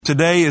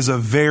Today is a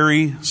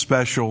very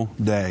special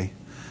day.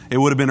 It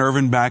would have been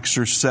Irvin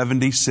Baxter's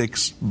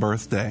 76th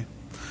birthday.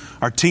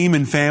 Our team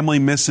and family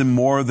miss him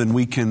more than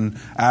we can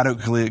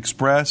adequately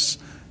express,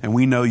 and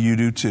we know you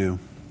do too.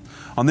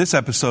 On this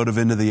episode of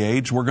End of the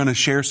Age, we're going to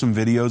share some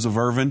videos of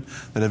Irvin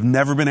that have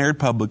never been aired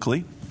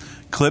publicly,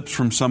 clips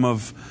from some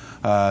of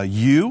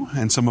you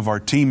and some of our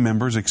team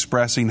members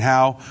expressing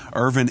how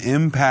Irvin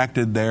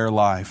impacted their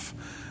life.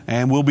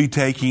 And we'll be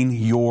taking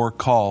your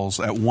calls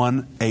at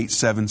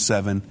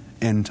 1-877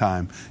 End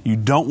Time. You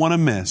don't want to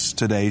miss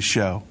today's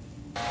show.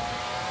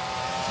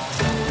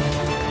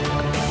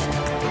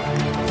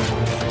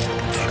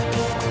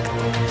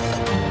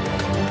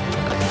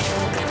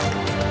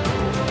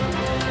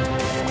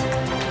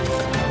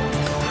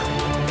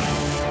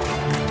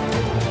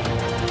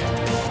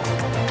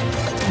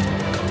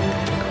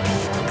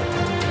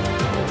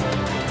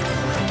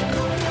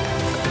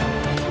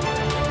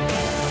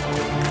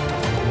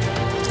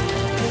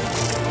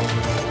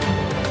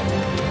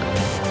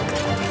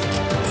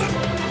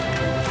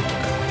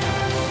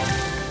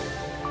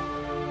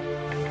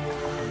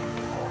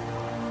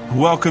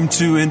 Welcome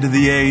to End of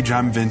the Age.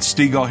 I'm Vince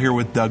Stegall here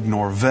with Doug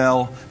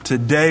Norvell.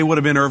 Today would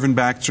have been Irvin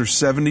Baxter's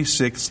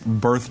 76th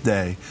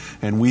birthday,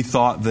 and we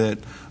thought that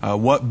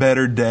what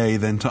better day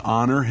than to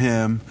honor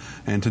him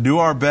and to do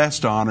our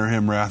best to honor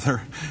him,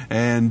 rather,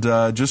 and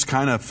just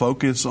kind of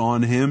focus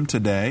on him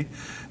today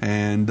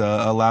and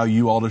allow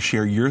you all to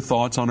share your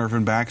thoughts on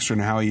Irvin Baxter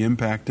and how he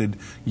impacted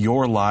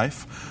your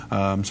life.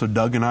 So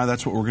Doug and I,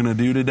 that's what we're going to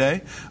do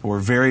today. We're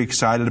very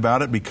excited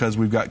about it because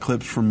we've got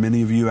clips from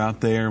many of you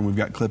out there, and we've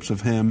got clips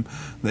of him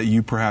that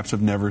you perhaps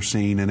have never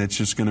seen, and it's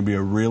just going to be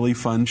a really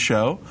fun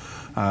show.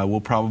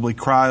 We'll probably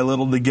cry a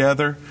little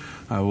together.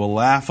 We'll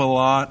laugh a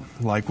lot,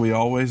 like we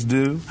always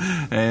do,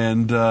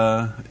 and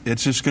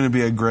it's just going to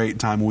be a great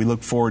time. We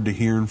look forward to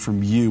hearing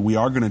from you. We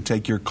are going to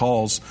take your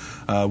calls.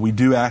 We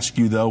do ask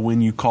you, though, when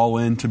you call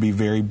in to be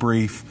very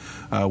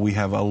brief. We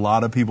have a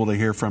lot of people to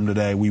hear from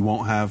today. We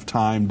won't have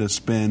time to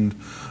spend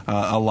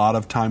a lot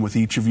of time with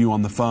each of you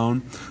on the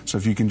phone, so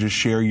if you can just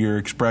share your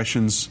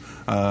expressions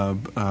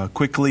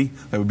quickly,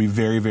 that would be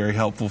very, very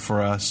helpful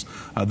for us.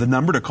 The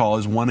number to call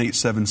is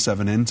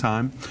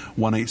 1-877-END-TIME,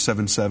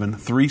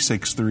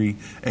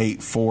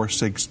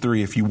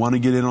 1-877-363-8463. If you want to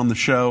get in on the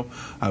show,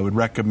 I would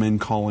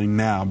recommend calling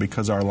now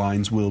because our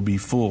lines will be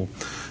full.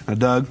 Now,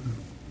 Doug,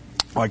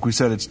 like we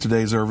said, it's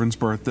today's Irvin's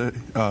birthday,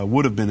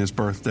 would have been his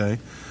birthday,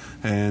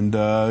 and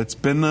it's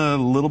been a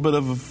little bit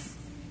of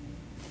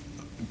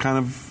kind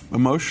of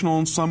emotional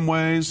in some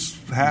ways,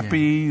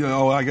 happy. Yeah.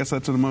 Oh, I guess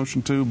that's an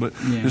emotion too, but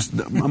just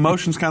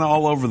emotions kind of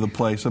all over the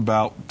place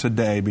about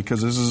today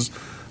because this is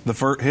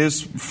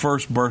his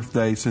first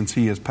birthday since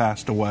he has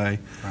passed away.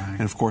 Right.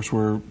 And of course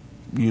we're,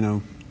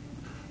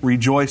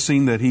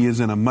 rejoicing that he is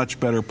in a much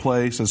better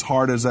place, as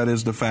hard as that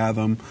is to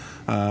fathom.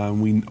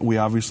 We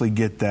obviously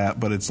get that,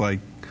 but it's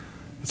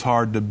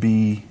hard to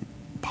be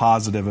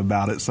positive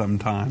about it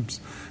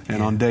sometimes.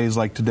 And on days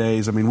like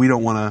today's, we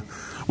don't want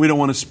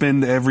to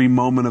spend every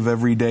moment of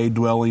every day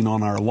dwelling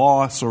on our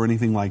loss or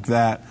anything like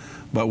that.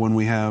 But when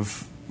we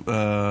have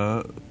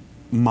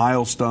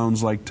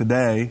milestones like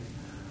today,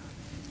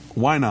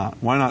 why not?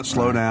 Why not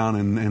slow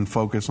down and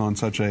focus on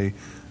such a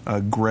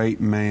great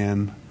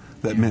man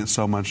that meant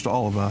so much to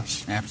all of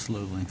us?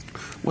 Absolutely.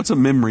 What's a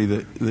memory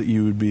that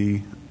you would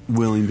be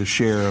willing to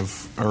share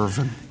of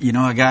Irvin?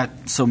 I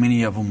got so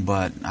many of them,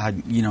 but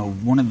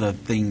one of the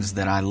things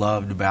that I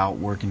loved about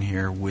working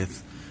here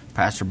with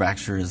Pastor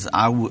Baxter is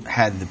I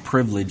had the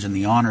privilege and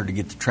the honor to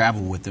get to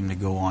travel with him to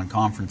go on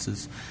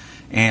conferences.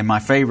 And my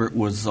favorite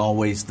was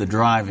always the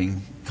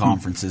driving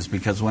conferences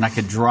because when I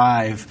could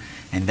drive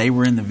and they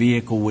were in the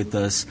vehicle with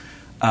us,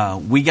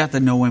 we got to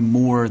know him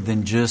more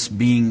than just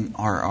being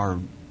our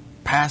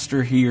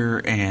pastor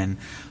here and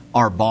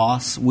our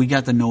boss. We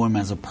got to know him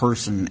as a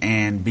person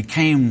and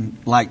became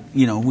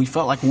we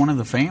felt like one of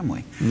the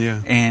family.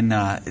 Yeah. And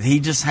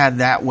he just had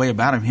that way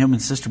about him. Him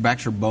and Sister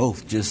Baxter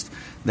both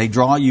they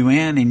draw you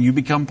in and you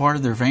become part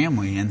of their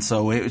family. And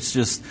so it's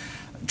just,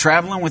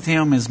 traveling with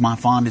him is my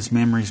fondest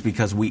memories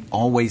because we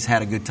always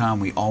had a good time.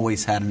 We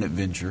always had an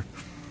adventure.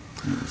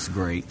 It was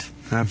great.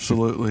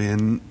 Absolutely.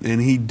 And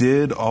he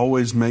did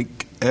always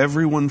make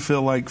everyone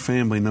feel like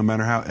family, no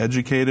matter how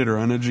educated or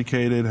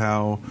uneducated,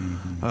 how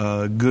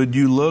good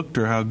you looked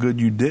or how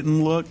good you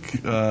didn't look.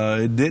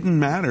 It didn't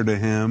matter to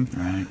him.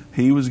 Right.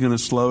 He was going to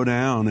slow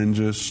down and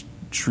just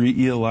treat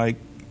you like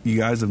you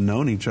guys have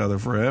known each other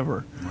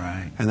forever.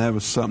 Right. And that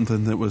was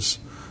something that was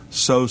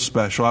so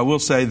special. I will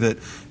say that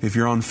if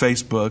you're on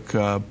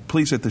Facebook,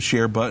 please hit the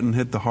share button,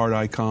 hit the heart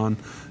icon.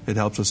 It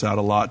helps us out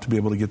a lot to be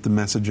able to get the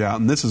message out.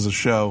 And this is a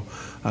show,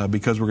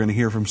 because we're going to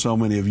hear from so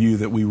many of you,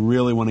 that we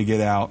really want to get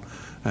out.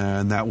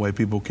 And that way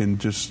people can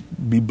just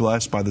be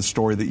blessed by the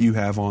story that you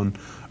have on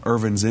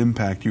Irvin's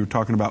impact. You were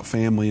talking about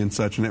family and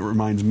such, and it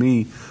reminds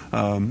me,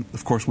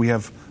 of course, we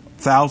have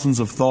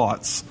thousands of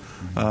thoughts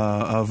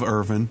of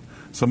Irvin,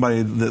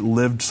 somebody that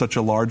lived such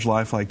a large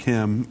life like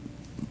him.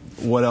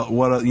 What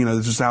else,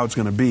 this is how it's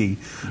going to be.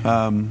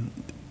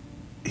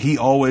 He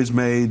always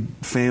made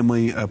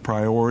family a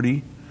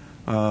priority.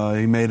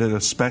 He made it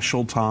a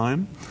special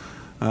time.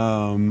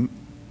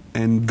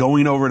 And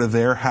going over to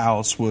their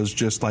house was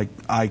just like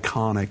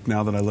iconic.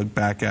 Now that I look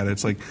back at it,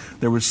 it's like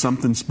there was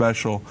something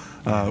special.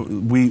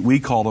 We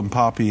called them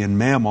Poppy and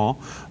Mamaw.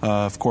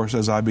 Of course,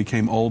 as I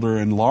became older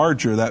and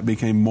larger, that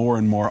became more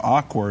and more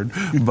awkward.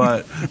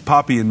 But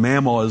Poppy and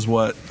Mamaw is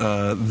what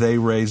they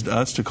raised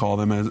us to call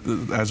them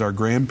as our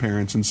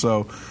grandparents. And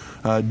so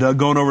Doug,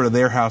 going over to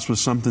their house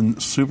was something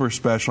super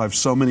special. I have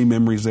so many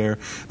memories there.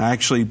 I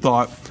actually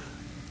thought,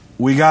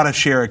 we got to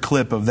share a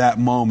clip of that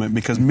moment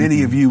because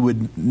many of you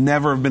would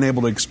never have been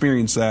able to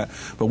experience that.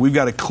 But we've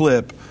got a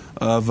clip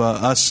of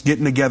us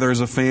getting together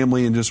as a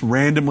family, and just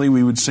randomly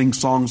we would sing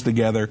songs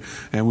together.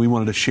 And we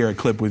wanted to share a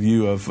clip with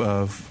you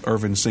of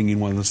Irvin singing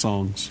one of the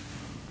songs.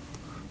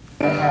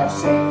 I have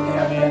seen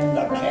him in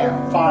the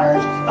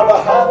campfires of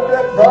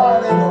 100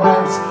 burning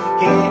lamps.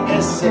 He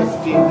is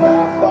sifting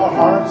out the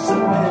hearts of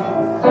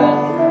men with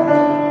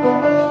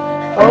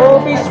fire. Oh,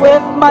 be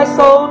swift, my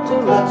soul,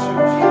 to Bless you,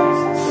 Jesus.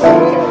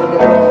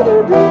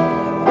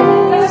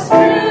 His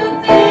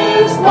truth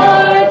is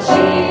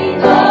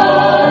marching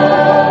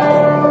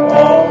on.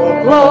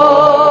 Oh,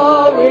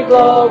 Glory,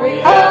 glory,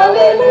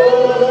 hallelujah.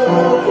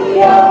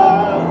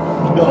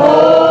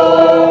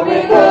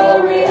 Glory,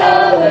 glory,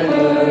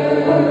 hallelujah.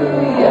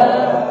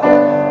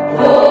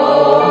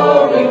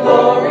 Glory,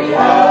 glory,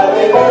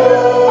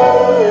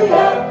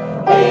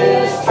 hallelujah.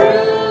 His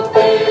truth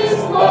is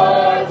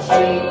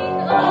marching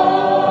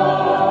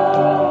on.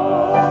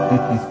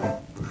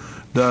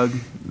 Doug,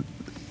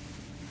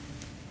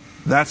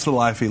 that's the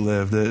life he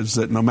lived, is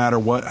that no matter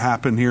what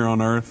happened here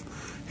on earth,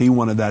 he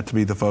wanted that to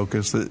be the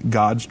focus, that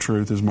God's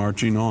truth is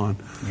marching on.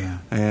 Yeah.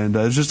 And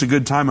it's just a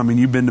good time. I mean,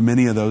 you've been to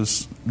many of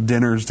those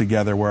dinners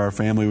together where our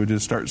family would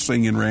just start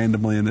singing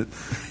randomly, and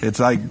it's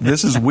like,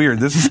 this is weird.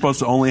 This is supposed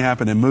to only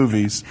happen in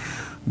movies,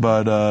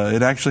 but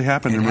it actually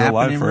happened in real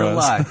life for us.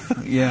 Life.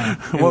 Yeah.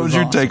 What was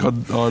your take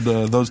on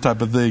those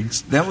type of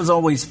things? That was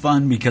always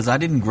fun because I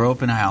didn't grow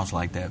up in a house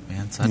like that,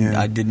 Vince.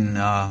 I didn't,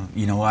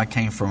 I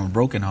came from a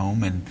broken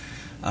home, and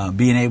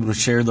being able to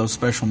share those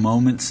special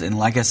moments, and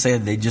like I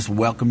said, they just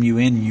welcome you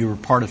in. You were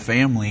part of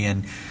family,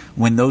 and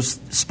when those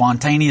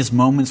spontaneous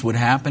moments would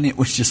happen, it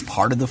was just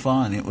part of the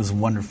fun. It was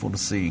wonderful to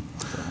see.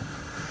 So.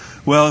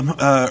 Well,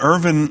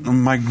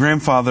 Irvin, my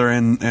grandfather,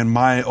 and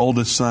my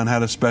oldest son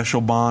had a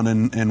special bond,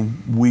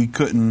 and we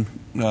couldn't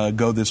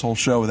go this whole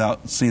show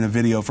without seeing a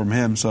video from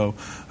him. So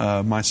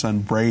my son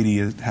Brady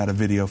had a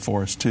video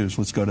for us too.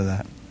 So let's go to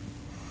that.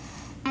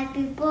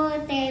 Happy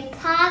birthday,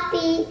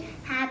 Poppy.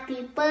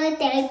 Happy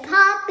birthday,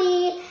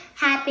 Poppy.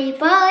 Happy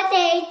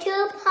birthday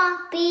to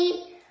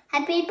Poppy.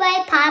 Happy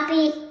birthday,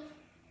 Poppy.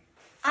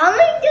 I'm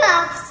going to do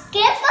a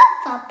skip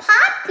for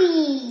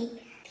Poppy.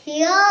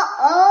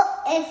 P-O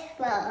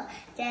Israel,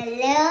 the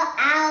little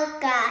owl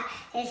God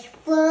is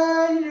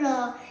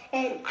full,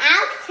 and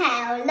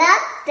outside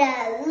love the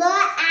little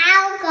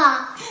owl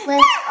God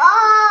with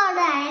all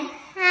the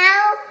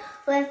house,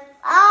 with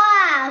all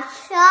our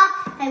soul,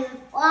 and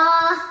with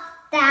all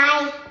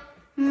thy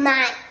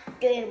might.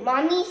 Do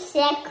mommy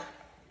 6,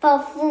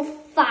 Pofu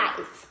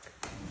 5.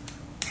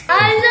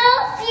 I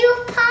love you,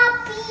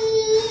 Poppy.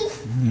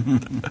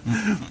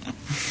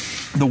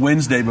 The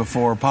Wednesday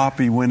before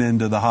Poppy went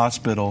into the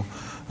hospital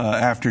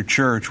after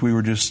church, we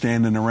were just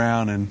standing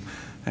around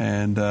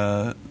and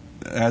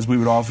as we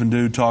would often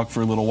do, talk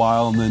for a little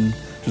while and then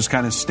just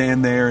kind of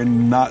stand there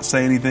and not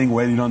say anything,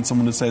 waiting on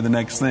someone to say the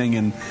next thing.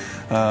 And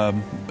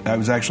that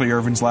was actually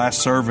Irvin's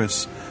last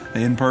service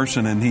in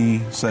person, and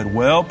he said,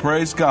 "Well,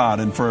 praise God."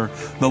 And for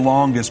the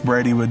longest,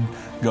 Brady would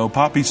go,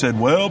 "Poppy said,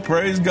 well,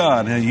 praise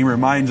God." And he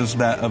reminds us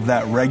of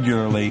that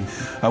regularly.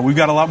 We've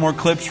got a lot more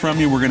clips from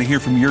you. We're going to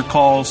hear from your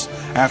calls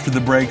after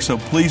the break, so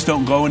please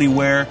don't go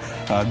anywhere.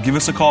 Give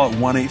us a call at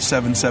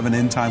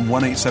 1-877-END-TIME,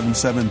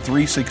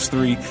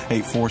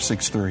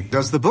 1-877-363-8463.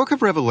 Does the book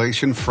of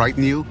Revelation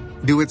frighten you?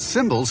 Do its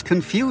symbols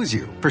confuse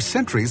you? For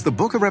centuries, the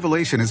book of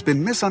Revelation has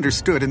been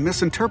misunderstood and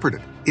misinterpreted.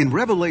 In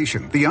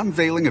Revelation, the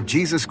unveiling of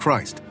Jesus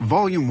Christ,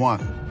 Volume 1,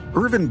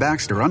 Irvin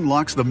Baxter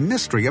unlocks the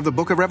mystery of the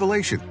book of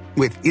Revelation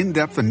with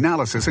in-depth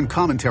analysis and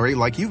commentary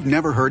like you've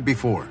never heard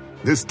before.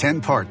 This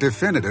 10-part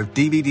definitive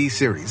DVD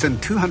series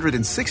and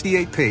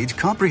 268-page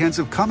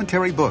comprehensive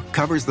commentary book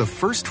covers the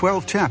first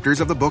 12 chapters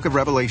of the book of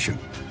Revelation,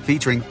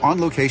 featuring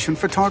on-location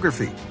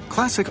photography,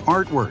 classic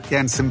artwork,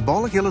 and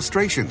symbolic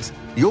illustrations.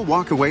 You'll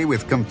walk away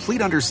with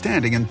complete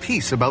understanding and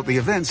peace about the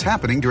events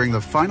happening during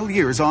the final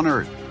years on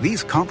Earth.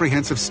 These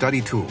comprehensive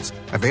study tools,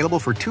 available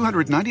for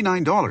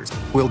 $299,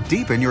 will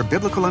deepen your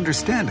biblical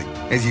understanding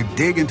as you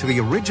dig into the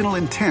original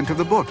intent of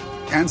the book,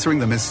 answering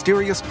the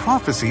mysterious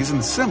prophecies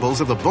and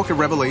symbols of the book of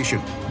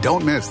Revelation.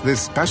 Don't miss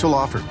this special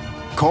offer.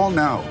 Call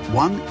now,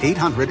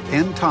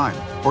 1-800-END-TIME,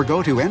 or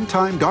go to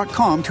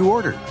endtime.com to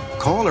order.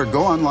 Call or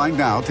go online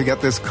now to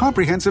get this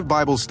comprehensive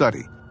Bible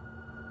study.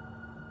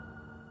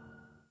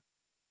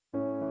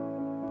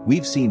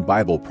 We've seen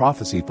Bible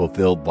prophecy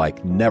fulfilled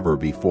like never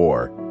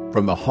before.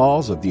 From the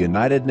halls of the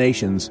United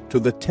Nations to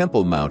the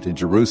Temple Mount in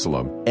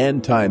Jerusalem,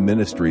 End Time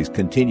Ministries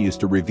continues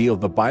to reveal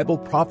the Bible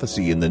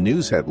prophecy in the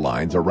news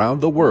headlines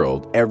around the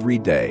world every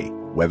day.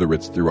 Whether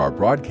it's through our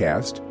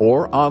broadcast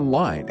or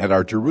online at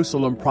our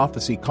Jerusalem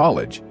Prophecy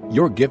College,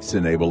 your gifts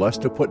enable us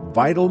to put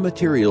vital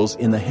materials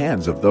in the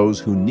hands of those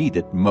who need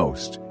it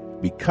most.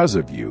 Because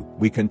of you,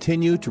 we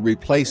continue to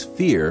replace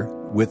fear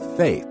with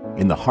faith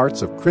in the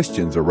hearts of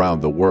Christians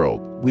around the world.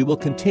 We will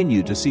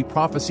continue to see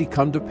prophecy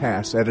come to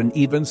pass at an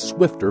even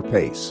swifter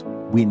pace.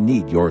 We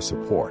need your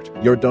support.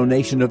 Your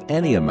donation of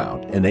any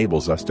amount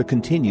enables us to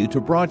continue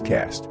to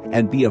broadcast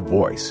and be a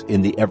voice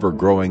in the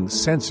ever-growing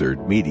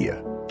censored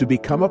media. To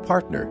become a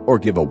partner or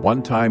give a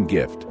one-time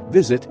gift,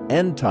 visit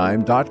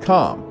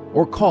endtime.com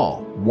or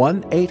call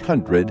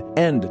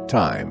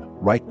 1-800-END-TIME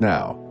right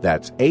now.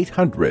 That's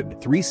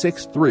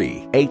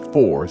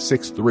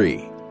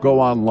 800-363-8463. Go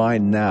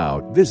online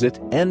now. Visit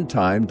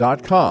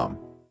endtime.com.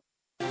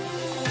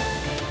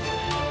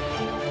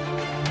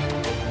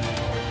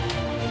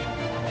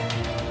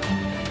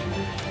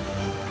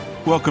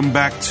 Welcome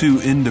back to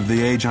End of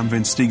the Age. I'm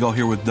Vince Stegall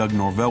here with Doug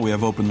Norvell. We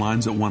have open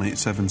lines at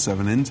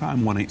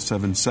 1-877-END-TIME,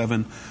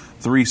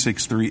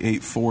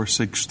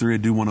 1-877-363-8463. I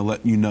do want to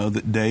let you know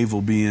that Dave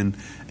will be in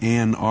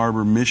Ann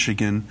Arbor,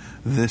 Michigan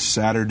this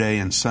Saturday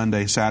and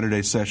Sunday.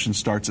 Saturday session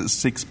starts at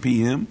 6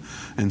 p.m.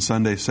 and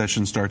Sunday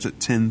session starts at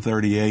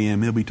 10:30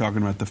 a.m. He'll be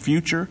talking about the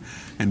future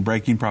and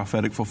breaking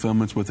prophetic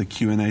fulfillments with a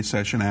Q&A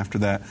session after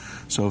that.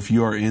 So if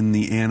you are in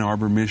the Ann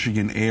Arbor,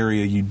 Michigan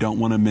area, you don't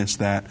want to miss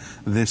that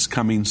this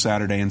coming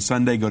Saturday and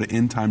Sunday. Go to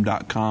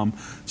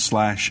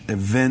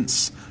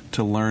endtime.com/events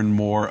to learn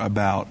more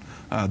about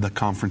the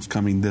conference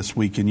coming this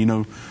weekend. You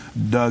know,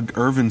 Doug,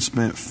 Irvin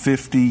spent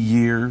 50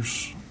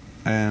 years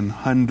and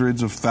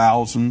hundreds of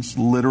thousands,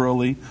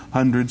 literally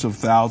hundreds of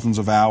thousands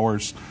of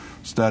hours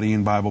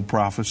studying Bible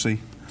prophecy.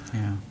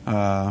 Yeah.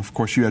 Of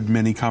course, you had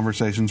many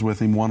conversations with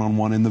him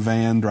one-on-one in the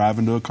van,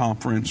 driving to a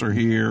conference or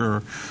here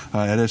or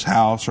at his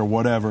house or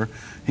whatever.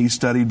 He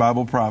studied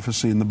Bible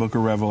prophecy in the book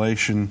of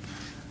Revelation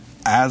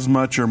as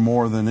much or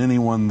more than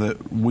anyone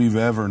that we've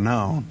ever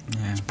known.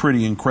 Yeah. It's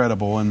pretty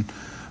incredible. And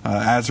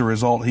as a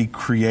result, he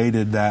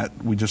created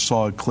that. We just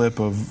saw a clip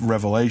of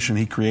Revelation.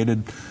 He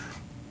created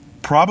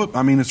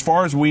as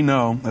far as we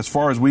know, as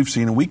far as we've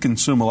seen, and we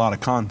consume a lot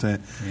of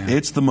content,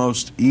 it's the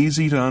most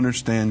easy to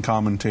understand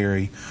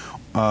commentary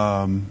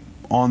on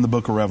the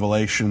book of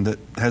Revelation that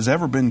has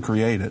ever been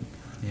created.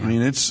 Yeah. I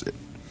mean, it's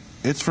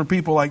for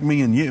people like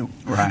me and you.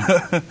 Right.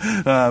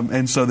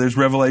 And so there's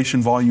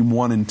Revelation Volume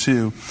 1 and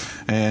 2,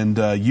 and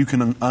you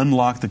can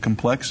unlock the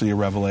complexity of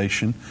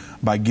Revelation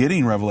by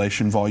getting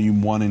Revelation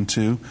Volume 1 and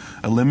 2.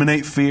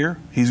 Eliminate fear.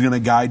 He's going to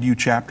guide you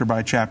chapter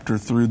by chapter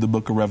through the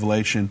book of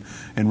Revelation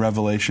in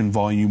Revelation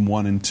Volume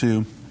 1 and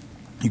 2.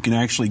 You can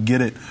actually get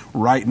it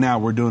right now.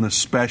 We're doing a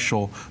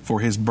special for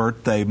his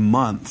birthday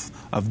month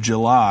of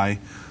July.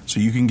 So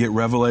you can get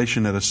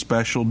Revelation at a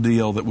special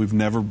deal that we've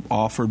never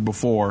offered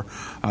before,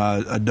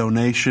 a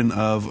donation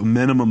of a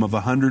minimum of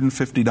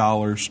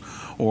 $150,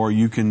 or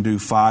you can do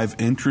 5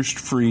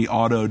 interest-free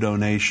auto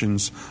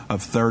donations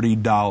of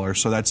 $30.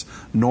 So that's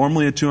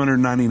normally a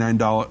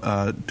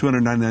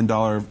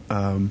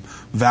 $299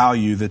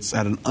 value that's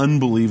at an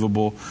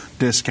unbelievable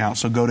discount.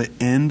 So go to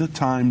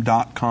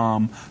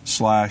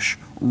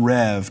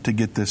endtime.com/rev to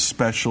get this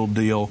special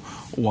deal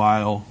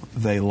while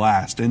they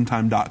last.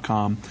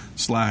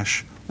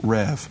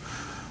 endtime.com/rev.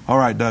 All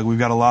right, Doug, we've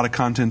got a lot of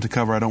content to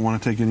cover. I don't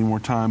want to take any more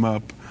time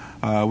up.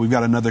 We've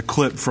got another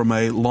clip from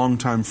a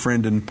longtime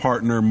friend and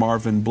partner,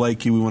 Marvin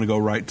Blakey. We want to go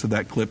right to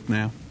that clip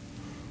now.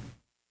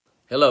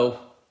 Hello,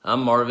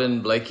 I'm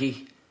Marvin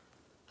Blakey.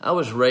 I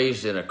was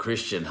raised in a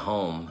Christian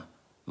home.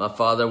 My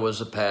father was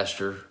a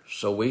pastor,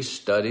 so we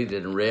studied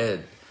and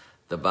read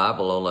the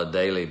Bible on a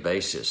daily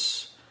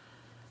basis.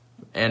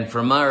 And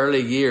from my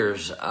early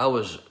years, I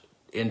was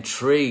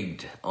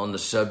intrigued on the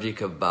subject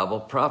of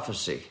Bible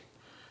prophecy,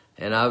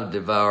 and I would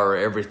devour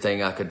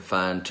everything I could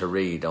find to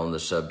read on the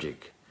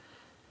subject.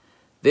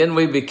 Then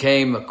we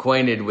became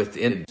acquainted with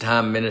End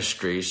Time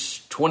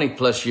Ministries 20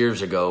 plus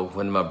years ago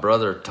when my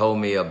brother told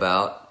me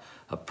about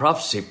a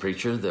prophecy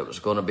preacher that was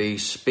going to be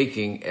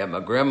speaking at my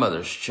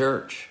grandmother's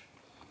church.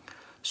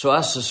 So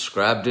I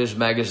subscribed to his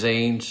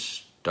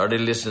magazines,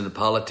 started listening to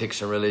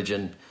politics and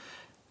religion.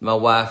 My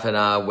wife and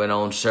I went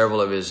on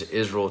several of his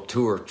Israel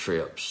tour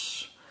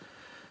trips.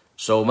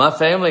 So my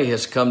family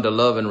has come to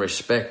love and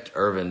respect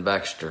Irvin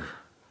Baxter.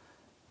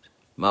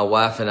 My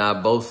wife and I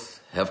both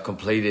have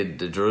completed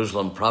the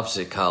Jerusalem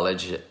Prophecy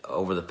College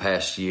over the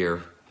past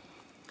year.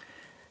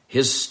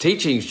 His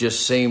teachings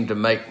just seem to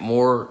make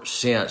more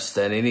sense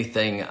than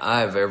anything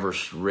I've ever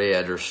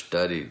read or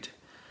studied.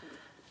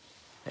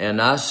 And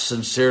I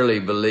sincerely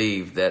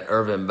believe that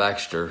Irvin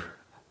Baxter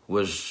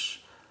was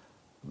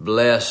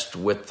blessed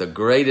with the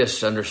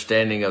greatest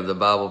understanding of the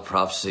Bible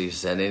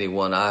prophecies than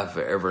anyone I've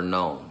ever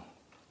known.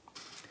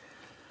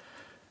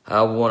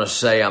 I want to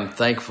say I'm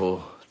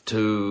thankful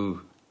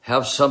to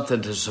have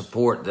something to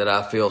support that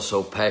I feel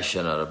so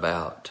passionate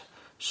about.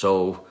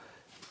 So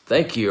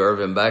Thank you,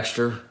 Irvin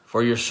Baxter,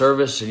 for your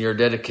service and your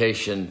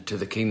dedication to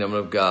the kingdom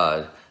of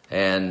God.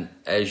 And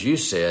as you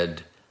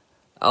said,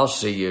 I'll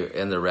see you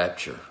in the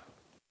rapture.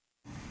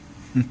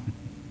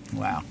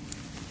 Wow.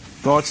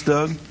 Thoughts,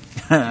 Doug?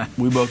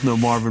 We both know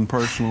Marvin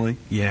personally.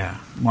 Yeah,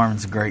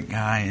 Marvin's a great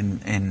guy,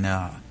 and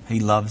he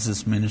loves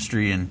this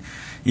ministry. And,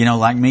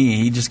 like me,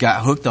 he just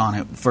got hooked on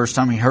it the first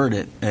time he heard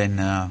it. And,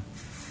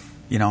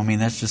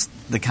 that's just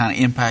the kind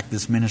of impact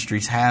this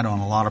ministry's had on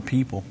a lot of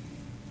people.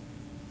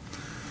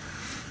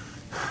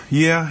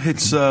 Yeah,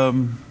 it's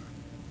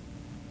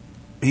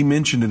he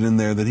mentioned it in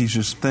there that he's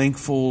just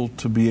thankful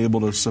to be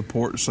able to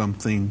support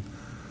something,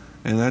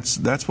 and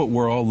that's what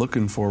we're all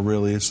looking for,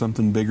 really, is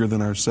something bigger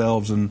than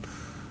ourselves. And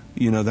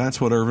that's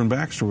what Irvin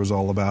Baxter was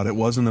all about. It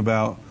wasn't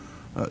about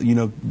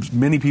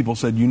many people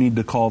said you need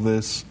to call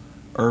this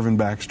Irvin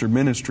Baxter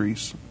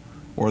Ministries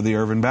or the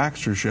Irvin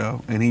Baxter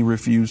Show, and he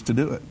refused to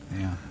do it.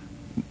 Yeah.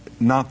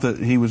 Not that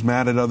he was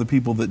mad at other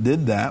people that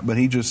did that, but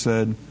he just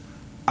said,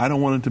 I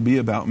don't want it to be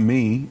about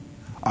me.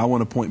 I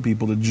want to point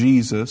people to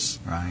Jesus.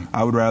 Right.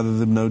 I would rather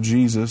them know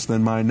Jesus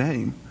than my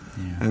name.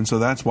 Yeah. And so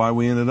that's why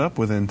we ended up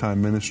with End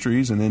Time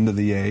Ministries and End of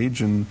the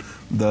Age and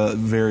the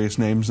various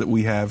names that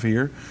we have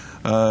here,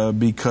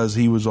 because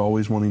he was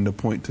always wanting to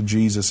point to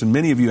Jesus. And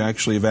many of you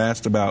actually have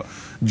asked about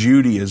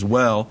Judy as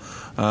well.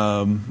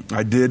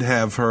 I did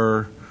have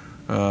her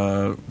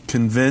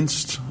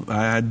convinced.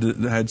 I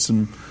had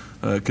some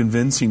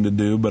convincing to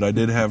do, but I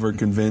did have her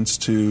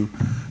convinced to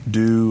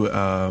do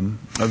a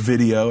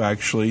video,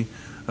 actually,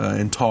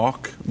 and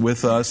talk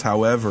with us.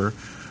 However,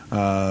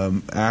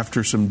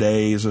 after some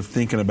days of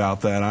thinking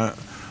about that,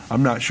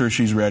 I'm not sure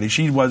she's ready.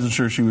 She wasn't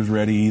sure she was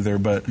ready either,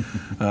 but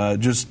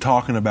just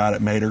talking about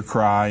it made her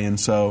cry. And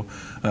so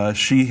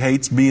she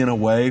hates being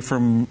away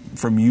from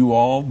you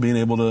all, being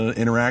able to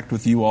interact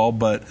with you all,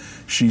 but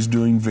she's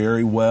doing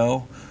very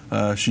well.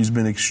 She's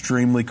been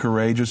extremely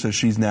courageous as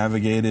she's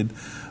navigated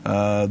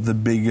the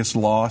biggest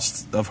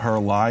loss of her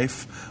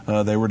life.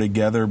 They were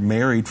together,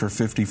 married for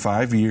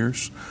 55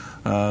 years.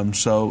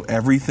 So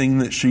everything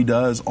that she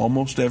does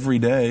almost every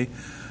day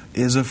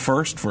is a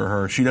first for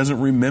her. She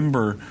doesn't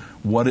remember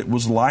what it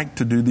was like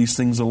to do these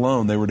things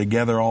alone. They were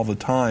together all the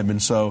time.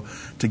 And so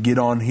to get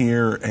on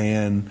here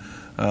and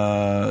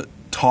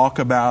talk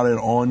about it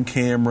on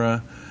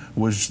camera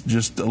was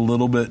just a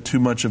little bit too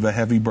much of a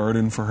heavy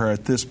burden for her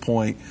at this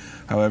point.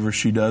 However,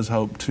 she does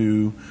hope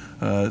to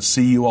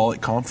see you all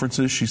at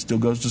conferences. She still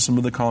goes to some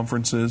of the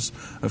conferences.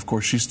 Of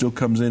course, she still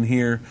comes in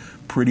here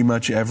pretty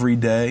much every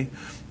day.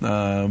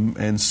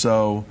 And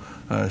so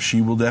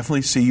she will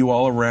definitely see you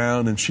all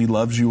around, and she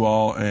loves you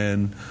all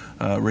and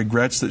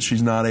regrets that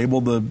she's not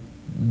able to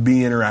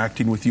be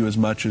interacting with you as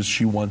much as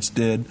she once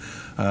did.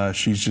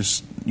 She's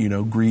just,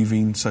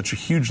 grieving such a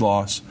huge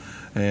loss.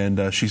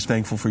 And she's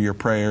thankful for your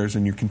prayers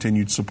and your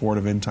continued support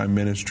of End Time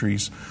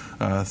Ministries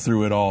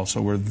through it all.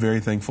 So we're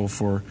very thankful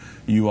for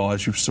you all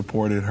as you've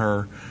supported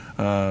her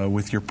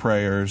with your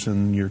prayers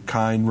and your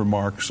kind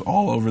remarks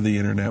all over the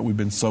internet. We've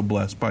been so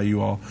blessed by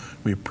you all.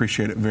 We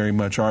appreciate it very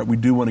much. All right, we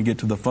do want to get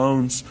to the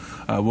phones.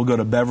 We'll go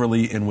to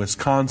Beverly in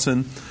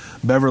Wisconsin.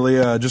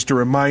 Beverly, just a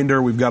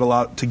reminder, we've got a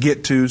lot to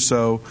get to,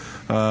 so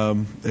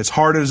as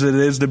hard as it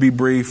is to be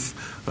brief,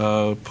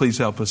 please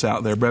help us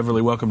out there.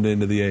 Beverly, welcome to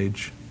End of the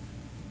Age.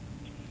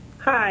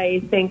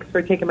 Hi, thanks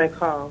for taking my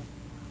call.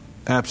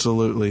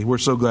 Absolutely. We're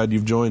so glad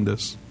you've joined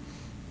us.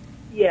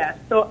 Yeah,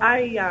 so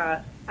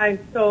I'm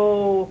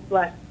so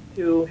blessed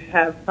to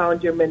have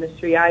found your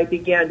ministry. I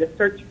began to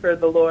search for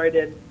the Lord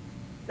in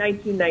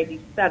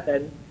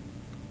 1997,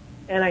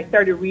 and I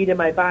started reading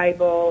my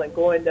Bible and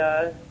going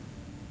to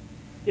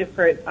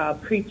different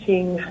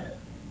preaching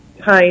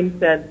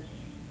times,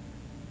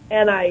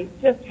 and I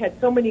just had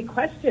so many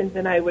questions,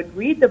 and I would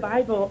read the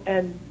Bible,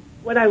 and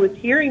what I was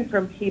hearing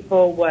from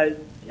people was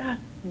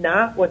just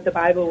not what the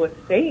Bible was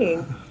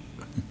saying.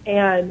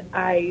 And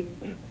I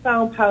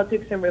found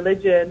Politics and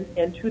Religion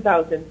in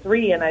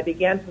 2003, and I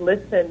began to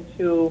listen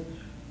to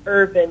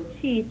Irvin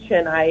teach,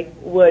 and I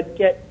would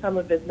get some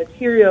of his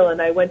material,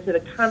 and I went to the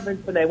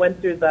conference, and I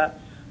went through the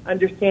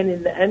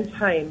Understanding the End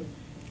Time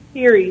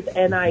series,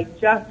 and I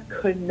just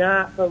could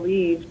not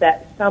believe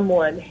that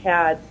someone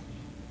had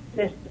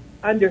this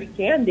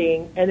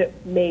understanding, and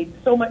it made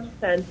so much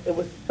sense. It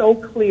was so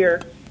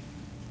clear.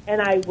 And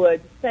I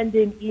would send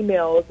in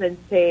emails and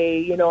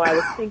say, I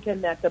was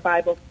thinking that the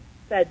Bible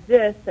said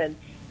this, and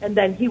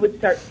then he would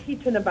start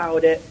teaching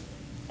about it.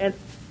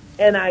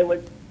 And I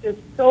was just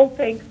so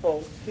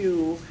thankful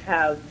to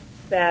have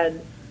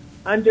been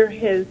under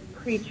his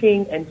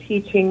preaching and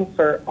teaching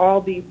for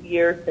all these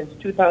years since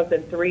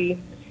 2003.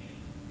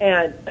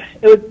 And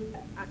it was,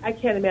 I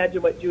can't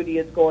imagine what Judy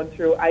is going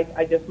through.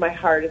 My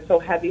heart is so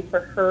heavy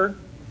for her.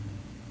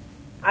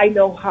 I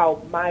know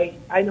how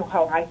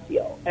I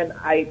feel, and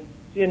I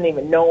didn't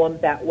even know him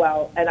that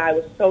well, and I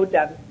was so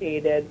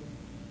devastated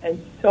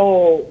and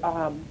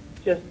so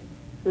just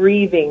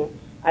grieving.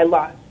 I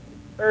lost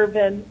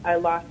Irvin. I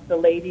lost the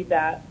lady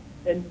that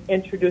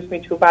introduced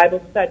me to a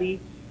Bible study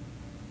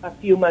a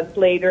few months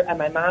later, and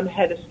my mom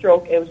had a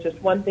stroke. It was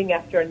just one thing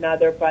after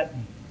another, but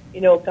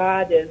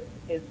God is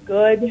is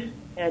good,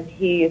 and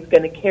He is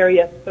going to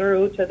carry us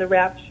through to the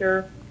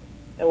rapture,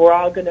 and we're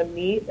all going to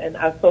meet. And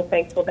I'm so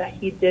thankful that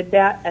He did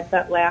that at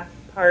that last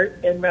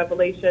part in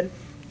Revelation.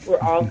 We're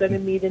all going to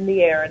meet in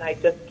the air, and I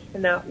just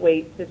cannot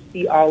wait to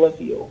see all of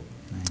you.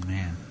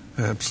 Amen.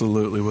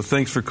 Absolutely. Well,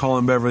 thanks for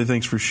calling, Beverly.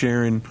 Thanks for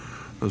sharing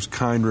those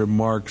kind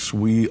remarks.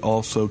 We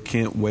also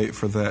can't wait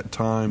for that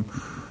time,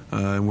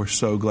 and we're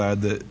so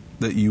glad that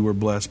you were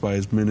blessed by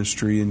his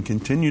ministry and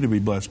continue to be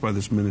blessed by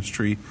this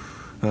ministry.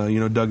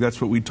 Doug,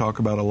 that's what we talk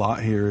about a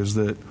lot here, is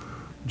that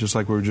just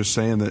like we were just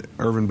saying, that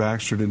Irvin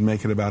Baxter didn't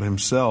make it about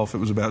himself. It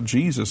was about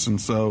Jesus. And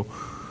so,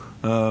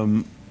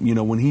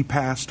 when he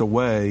passed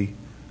away,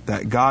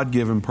 that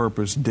God-given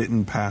purpose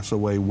didn't pass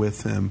away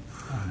with him.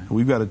 Right.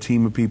 We've got a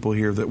team of people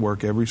here that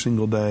work every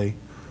single day,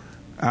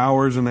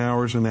 hours and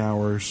hours and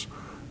hours,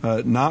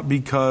 not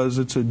because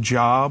it's a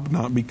job,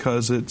 not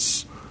because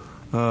it's,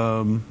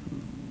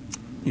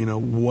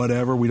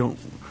 whatever.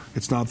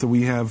 It's not that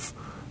we have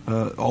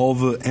all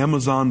the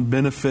Amazon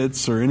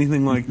benefits or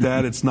anything like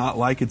that. It's not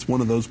like it's one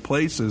of those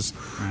places.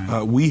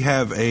 Right. We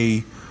have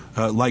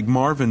like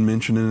Marvin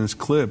mentioned in his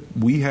clip,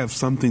 we have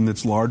something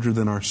that's larger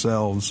than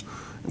ourselves.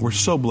 We're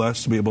so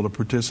blessed to be able to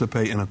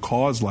participate in a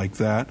cause like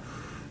that.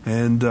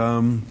 And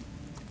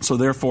so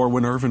therefore,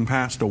 when Irvin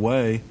passed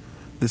away,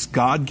 this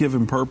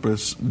God-given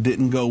purpose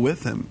didn't go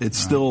with him. It's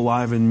still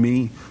alive in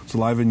me. It's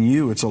alive in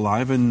you. It's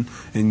alive in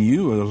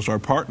you as our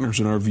partners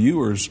and our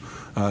viewers.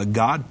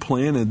 God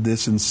planted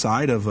this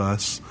inside of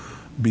us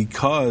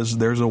because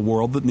there's a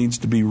world that needs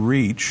to be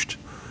reached.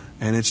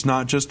 And it's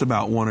not just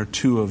about one or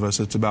two of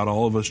us. It's about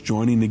all of us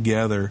joining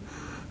together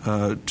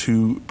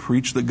to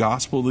preach the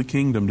gospel of the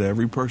kingdom to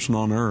every person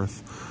on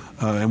earth.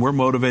 And we're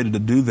motivated to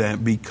do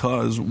that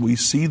because we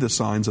see the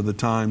signs of the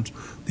times.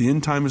 The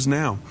end time is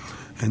now.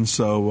 And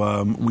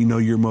so we know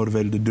you're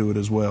motivated to do it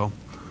as well.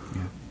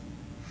 Yeah.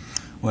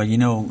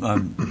 Well,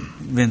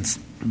 Vince,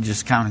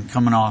 just kind of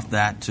coming off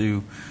that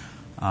to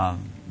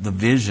the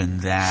vision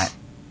that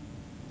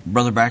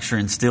Brother Baxter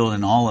instilled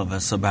in all of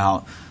us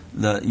about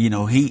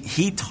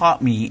he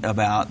taught me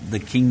about the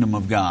kingdom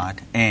of God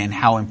and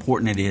how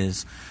important it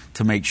is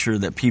to make sure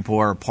that people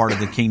are a part of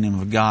the kingdom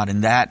of God.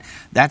 And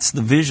that's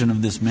the vision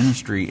of this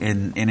ministry.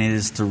 And it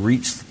is to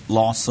reach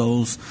lost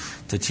souls,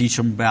 to teach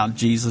them about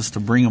Jesus, to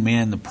bring them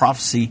in. The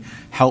prophecy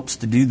helps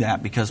to do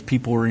that because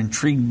people are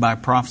intrigued by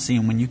prophecy.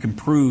 And when you can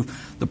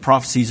prove the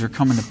prophecies are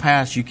coming to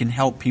pass, you can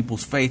help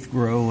people's faith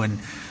grow. And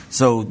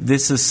so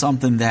this is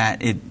something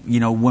that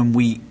when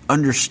we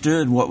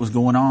understood what was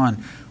going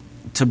on,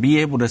 to be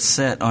able to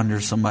sit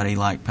under somebody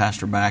like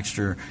Pastor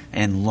Baxter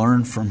and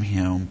learn from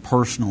him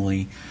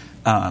personally,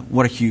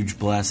 what a huge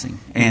blessing.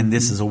 And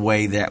this is a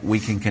way that we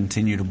can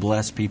continue to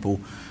bless people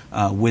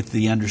with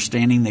the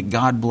understanding that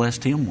God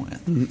blessed him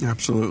with.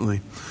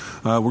 Absolutely.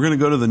 We're going to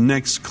go to the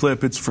next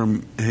clip. It's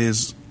from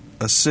his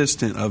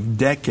assistant of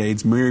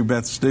decades, Mary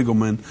Beth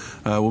Stiglman.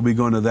 We'll be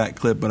going to that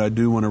clip, but I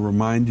do want to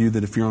remind you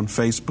that if you're on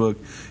Facebook,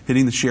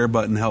 hitting the share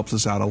button helps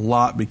us out a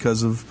lot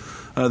because of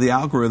the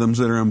algorithms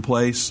that are in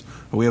place.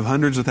 We have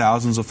hundreds of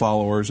thousands of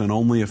followers, and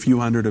only a few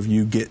hundred of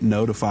you get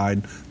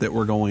notified that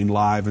we're going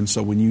live. And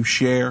so when you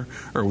share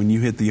or when you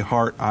hit the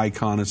heart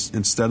icon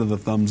instead of the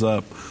thumbs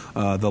up,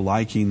 the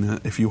liking,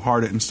 if you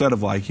heart it instead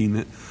of liking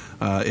it,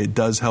 it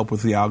does help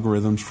with the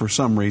algorithms for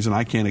some reason.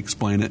 I can't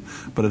explain it,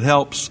 but it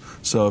helps.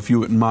 So if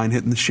you wouldn't mind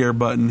hitting the share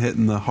button,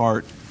 hitting the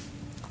heart,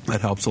 that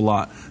helps a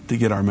lot to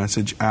get our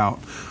message out.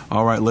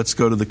 All right, let's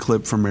go to the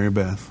clip from Mary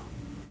Beth.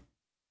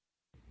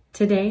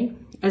 Today,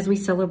 as we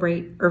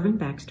celebrate Irvin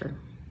Baxter,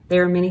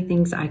 there are many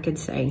things I could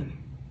say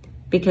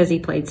because he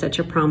played such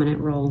a prominent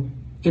role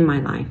in my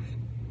life.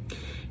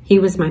 He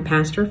was my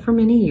pastor for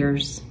many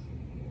years,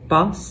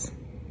 boss,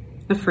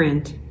 a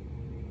friend,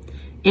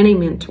 and a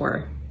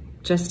mentor,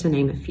 just to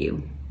name a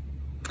few.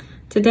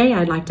 Today,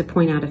 I'd like to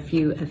point out a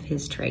few of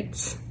his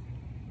traits.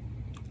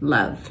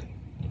 Love.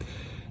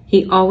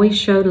 He always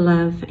showed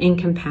love and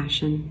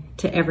compassion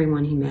to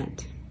everyone he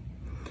met.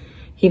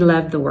 He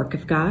loved the work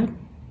of God,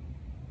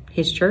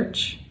 his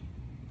church,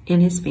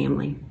 and his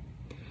family.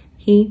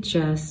 He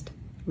just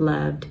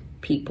loved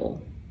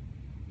people.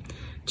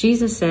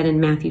 Jesus said in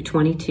Matthew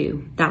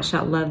 22, "Thou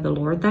shalt love the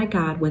Lord thy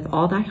God with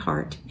all thy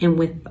heart, and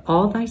with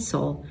all thy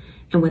soul,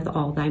 and with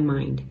all thy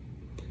mind."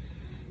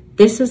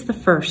 This is the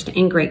first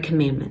and great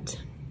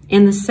commandment.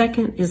 And the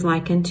second is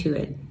like unto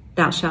it,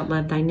 "Thou shalt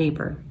love thy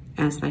neighbor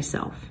as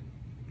thyself."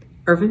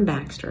 Irvin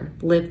Baxter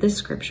lived this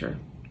scripture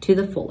to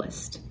the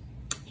fullest.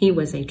 He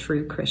was a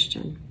true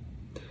Christian.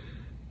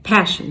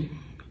 Passion.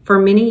 For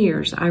many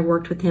years, I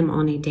worked with him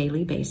on a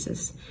daily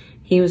basis.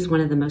 He was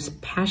one of the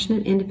most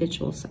passionate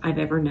individuals I've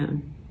ever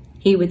known.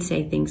 He would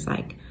say things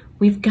like,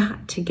 "We've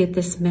got to get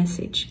this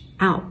message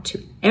out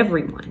to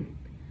everyone."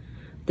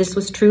 This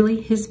was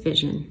truly his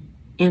vision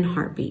and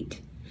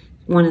heartbeat.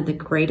 One of the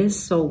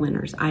greatest soul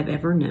winners I've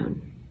ever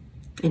known.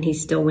 And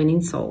he's still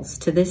winning souls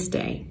to this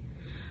day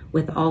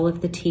with all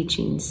of the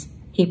teachings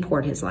he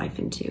poured his life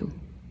into.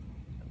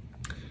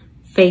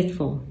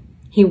 Faithful.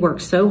 He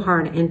worked so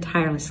hard and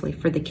tirelessly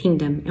for the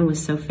kingdom and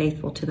was so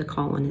faithful to the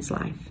call on his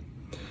life.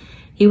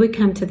 He would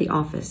come to the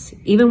office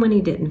even when he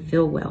didn't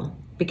feel well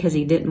because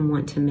he didn't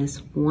want to miss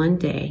one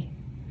day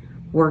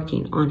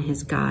working on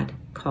his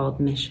God-called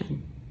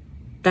mission.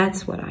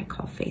 That's what I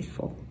call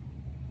faithful.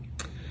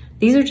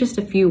 These are just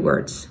a few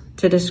words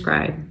to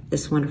describe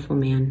this wonderful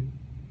man.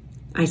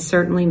 I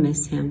certainly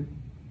miss him,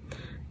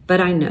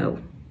 but I know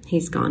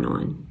he's gone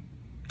on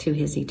to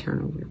his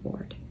eternal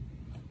reward.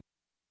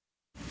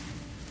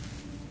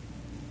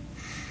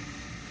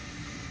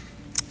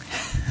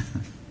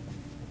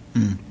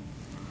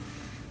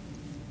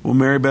 Well,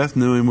 Mary Beth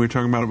knew him. We were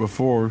talking about it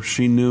before.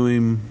 She knew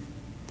him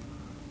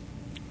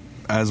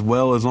as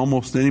well as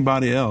almost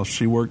anybody else.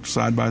 She worked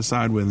side by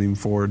side with him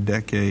for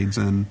decades,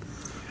 and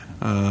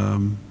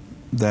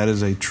that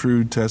is a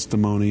true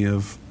testimony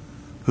of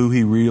who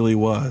he really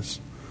was.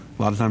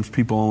 A lot of times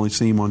people only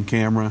see him on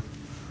camera.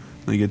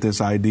 They get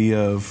this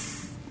idea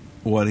of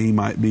what he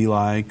might be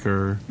like,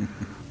 or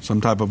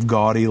some type of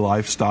gaudy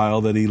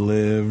lifestyle that he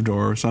lived,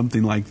 or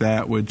something like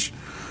that, which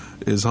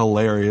is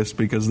hilarious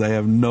because they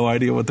have no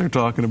idea what they're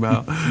talking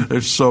about.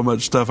 There's so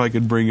much stuff I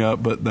could bring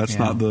up, but that's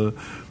not the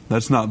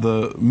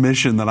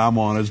mission that I'm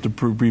on, is to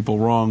prove people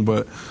wrong.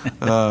 But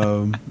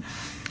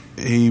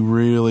he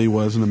really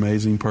was an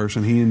amazing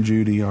person. He and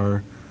Judy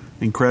are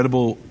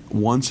incredible,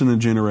 once in a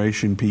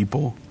generation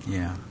people.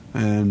 Yeah.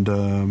 And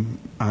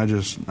I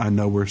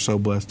know we're so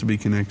blessed to be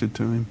connected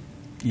to him.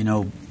 You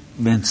know,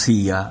 Vince,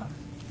 he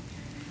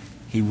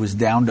was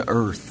down to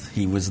earth.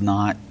 He was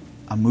not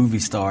a movie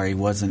star. He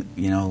wasn't,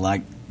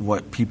 like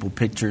what people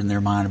picture in their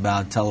mind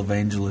about a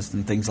televangelist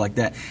and things like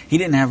that. He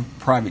didn't have a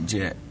private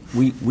jet.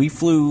 We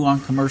flew on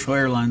commercial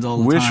airlines all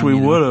the time. Wish we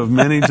would have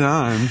many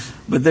times.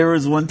 But there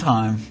was one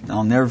time,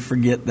 I'll never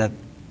forget, that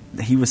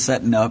he was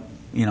setting up,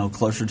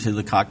 closer to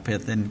the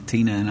cockpit than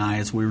Tina and I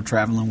as we were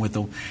traveling with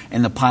him.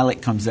 And the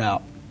pilot comes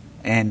out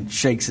and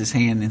shakes his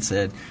hand and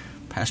said,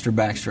 "Pastor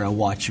Baxter, I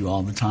watch you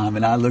all the time."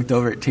 And I looked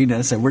over at Tina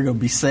and said, "We're going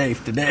to be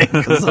safe today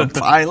because the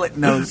pilot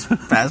knows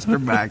Pastor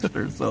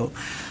Baxter." So,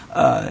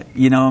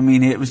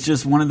 it was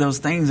just one of those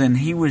things. And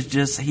he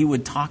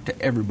would talk to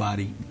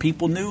everybody.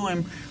 People knew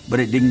him, but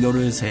it didn't go to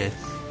his head.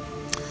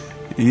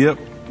 Yep,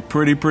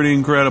 pretty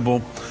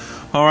incredible.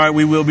 All right,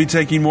 we will be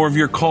taking more of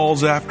your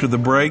calls after the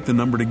break. The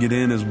number to get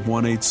in is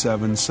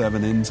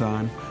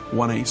 1-877-END-TIME,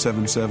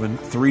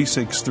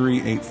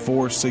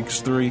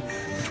 1-877-363-8463.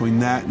 Between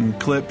that and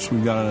clips,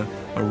 we've got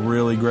a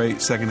really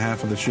great second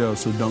half of the show,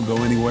 so don't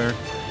go anywhere.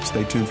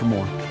 Stay tuned for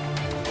more.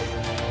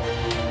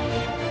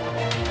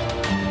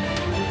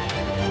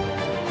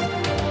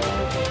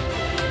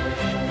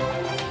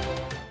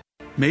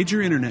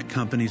 Major internet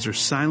companies are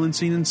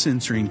silencing and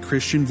censoring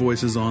Christian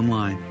voices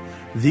online.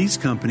 These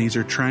companies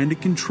are trying to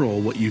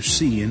control what you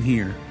see and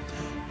hear.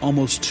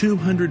 Almost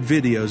 200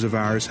 videos of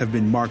ours have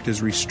been marked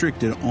as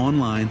restricted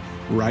online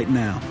right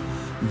now.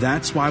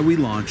 That's why we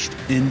launched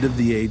End of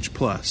the Age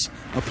Plus,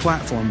 a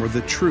platform where the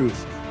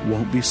truth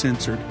won't be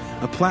censored,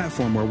 a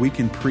platform where we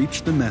can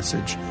preach the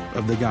message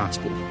of the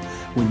gospel.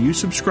 When you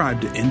subscribe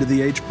to End of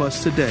the Age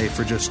Plus today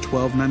for just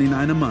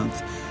 $12.99 a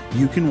month,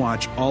 you can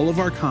watch all of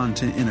our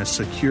content in a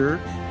secure,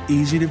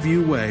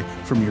 easy-to-view way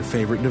from your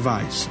favorite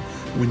device.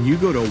 When you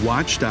go to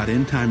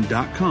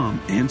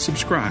watch.endtime.com and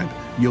subscribe,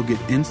 you'll get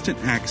instant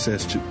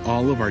access to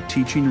all of our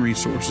teaching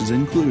resources,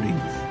 including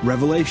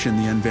Revelation,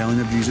 the Unveiling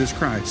of Jesus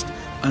Christ,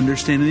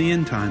 Understanding the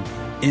End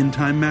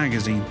Time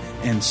Magazine,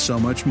 and so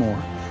much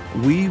more.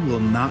 We will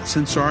not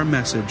censor our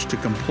message to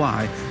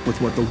comply with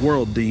what the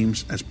world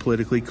deems as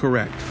politically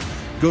correct.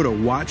 Go to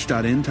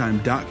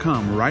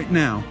watch.endtime.com right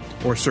now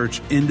or search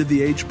End of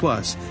the Age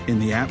Plus in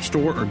the App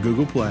Store or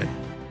Google Play.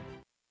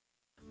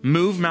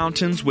 Move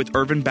Mountains with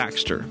Irvin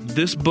Baxter.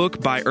 This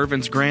book by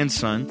Irvin's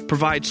grandson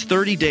provides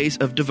 30 days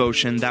of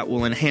devotion that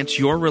will enhance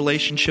your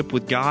relationship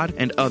with God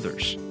and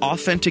others.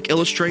 Authentic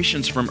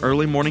illustrations from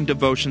early morning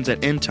devotions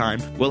at End Time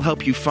will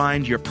help you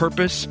find your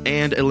purpose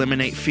and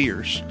eliminate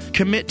fears.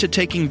 Commit to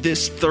taking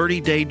this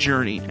 30-day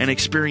journey and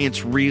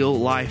experience real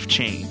life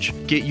change.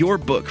 Get your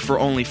book for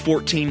only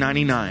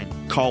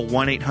 $14.99. Call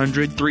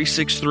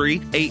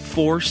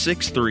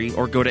 1-800-363-8463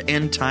 or go to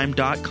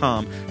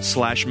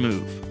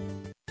endtime.com/move.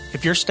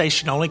 If your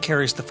station only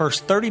carries the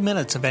first 30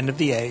 minutes of End of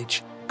the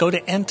Age, go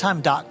to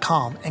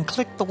endtime.com and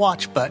click the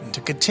watch button to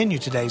continue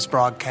today's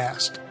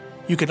broadcast.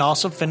 You can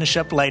also finish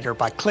up later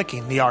by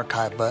clicking the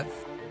archive button.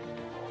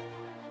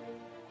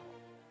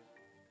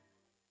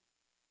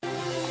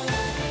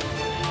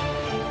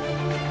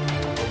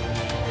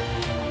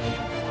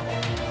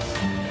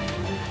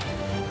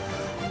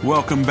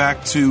 Welcome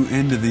back to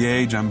End of the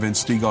Age. I'm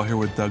Vince Stegall here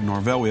with Doug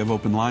Norvell. We have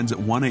open lines at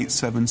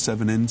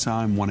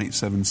 1-877-END-TIME,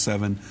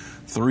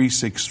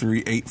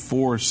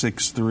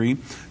 1-877-363-8463.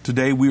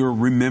 Today we were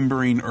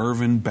remembering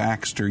Irvin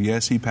Baxter.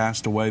 Yes, he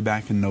passed away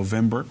back in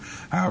November.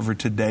 However,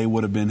 today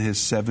would have been his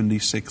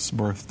 76th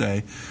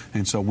birthday.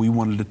 And so we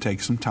wanted to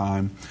take some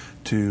time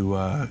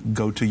to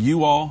go to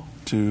you all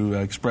to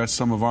express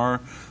some of our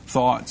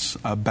thoughts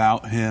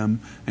about him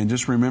and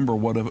just remember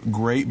what a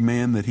great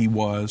man that he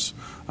was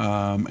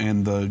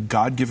and the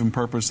God-given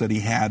purpose that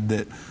he had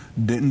that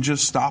didn't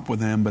just stop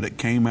with him, but it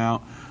came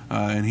out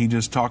and he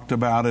just talked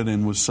about it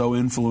and was so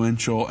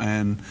influential,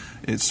 and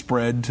it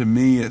spread to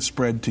me, it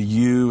spread to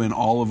you, and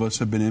all of us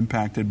have been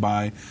impacted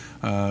by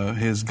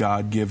his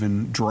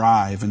God-given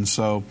drive. And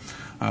so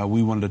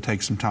we wanted to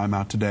take some time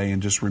out today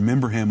and just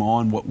remember him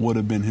on what would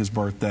have been his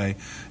birthday.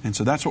 And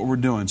so that's what we're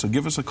doing. So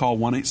give us a call,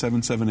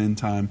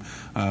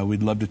 1-877-END-TIME.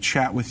 We'd love to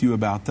chat with you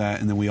about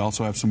that. And then we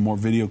also have some more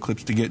video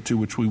clips to get to,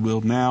 which we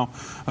will now.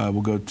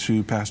 We'll go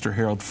to Pastor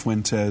Harold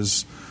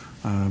Fuentes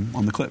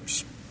on the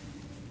clips.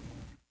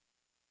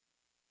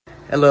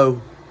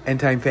 Hello, End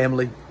Time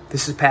family.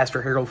 This is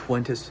Pastor Harold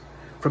Fuentes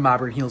from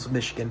Auburn Hills,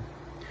 Michigan.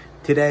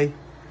 Today,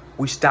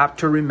 we stop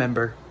to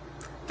remember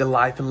the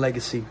life and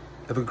legacy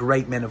of a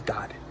great man of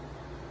God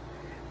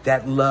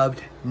that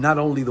loved not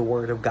only the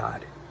Word of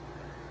God,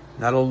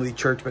 not only the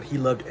church, but he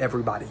loved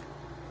everybody.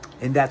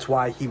 And that's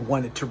why he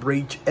wanted to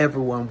reach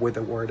everyone with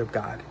the Word of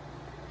God.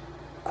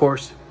 Of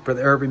course,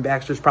 Brother Irvin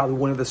Baxter is probably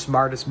one of the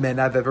smartest men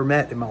I've ever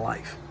met in my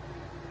life.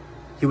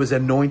 He was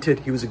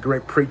anointed. He was a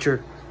great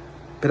preacher.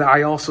 But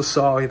I also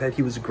saw that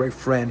he was a great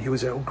friend. He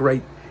was a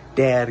great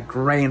dad,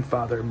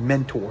 grandfather,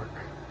 mentor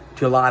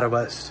to a lot of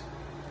us.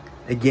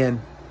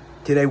 Again,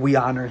 today we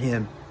honor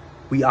him.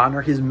 We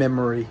honor his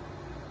memory.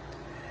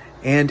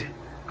 And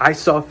I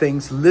saw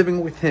things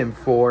living with him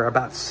for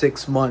about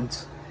 6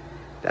 months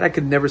that I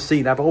could never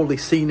see. I've only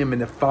seen him in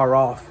the far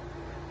off.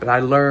 But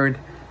I learned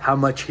how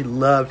much he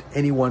loved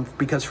anyone,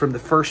 because from the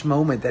first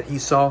moment that he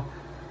saw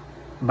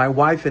my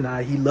wife and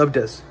I, he loved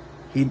us.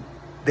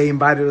 They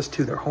invited us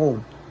to their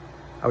home.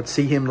 I would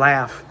see him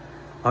laugh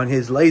on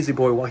his lazy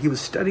boy while he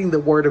was studying the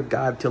Word of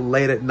God till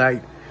late at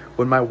night,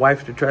 when my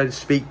wife would try to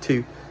speak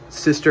to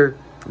Sister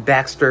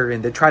Baxter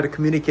and they try to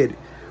communicate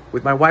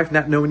with my wife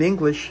not knowing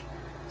English,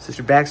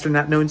 Sister Baxter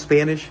not knowing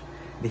Spanish,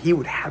 and he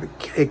would have a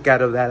kick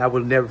out of that. I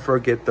will never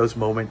forget those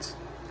moments.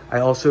 I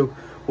also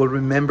will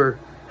remember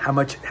how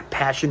much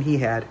passion he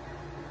had,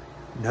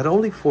 not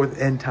only for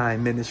the End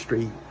Time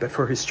ministry, but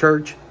for his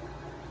church,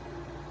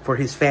 for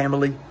his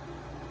family,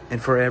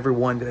 and for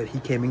everyone that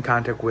he came in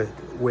contact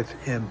with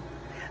him.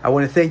 I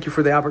want to thank you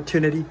for the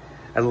opportunity,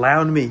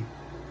 allowing me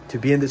to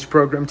be in this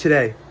program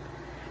today.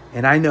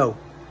 And I know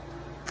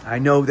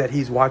that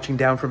he's watching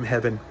down from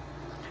heaven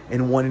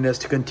and wanting us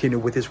to continue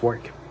with his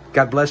work.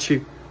 God bless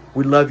you.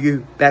 We love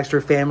you,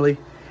 Baxter family,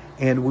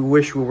 and we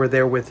wish we were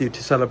there with you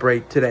to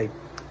celebrate today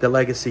the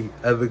legacy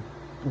of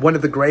one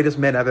of the greatest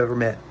men I've ever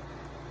met,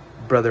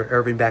 Brother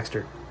Irvin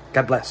Baxter.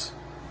 God bless.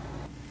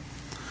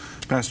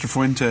 Pastor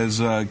Fuentes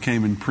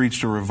came and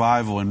preached a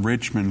revival in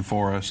Richmond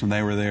for us, and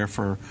they were there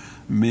for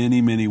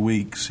many, many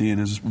weeks. He and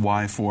his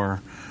wife were.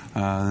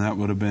 And that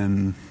would have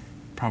been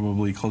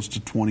probably close to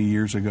 20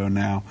 years ago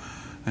now.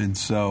 And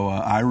so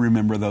I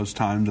remember those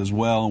times as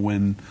well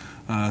when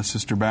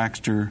Sister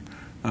Baxter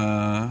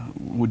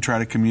would try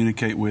to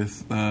communicate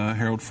with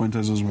Harold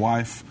Fuentes'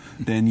 wife,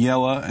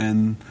 Daniela,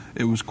 and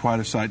it was quite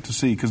a sight to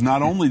see. Because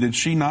not only did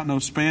she not know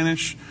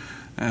Spanish,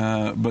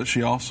 but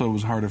she also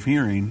was hard of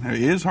hearing,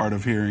 is hard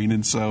of hearing,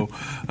 and so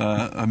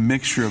a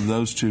mixture of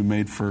those two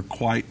made for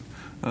quite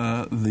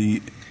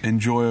the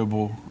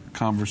enjoyable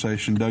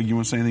conversation. Doug, you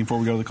want to say anything before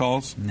we go to the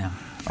calls? No.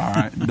 All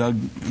right.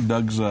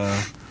 Doug's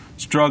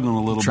struggling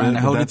a little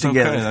bit, but that's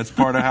okay. That's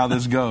part of how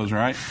this goes,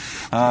 right?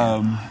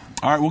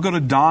 All right, we'll go to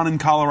Don in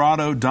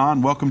Colorado.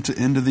 Don, welcome to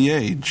End of the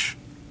Age.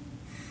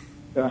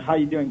 How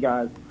you doing,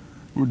 guys?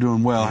 We're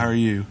doing well. How are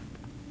you?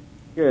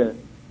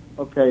 Good.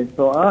 Okay,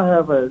 so I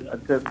have a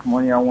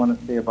testimony I want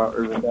to say about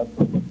Irvin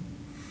Baxter.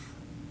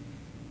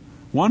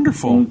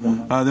 Wonderful.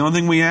 The only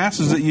thing we ask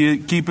is that you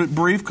keep it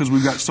brief because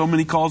we've got so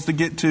many calls to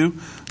get to,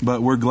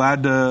 but we're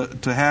glad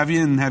to have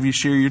you and have you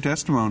share your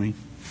testimony.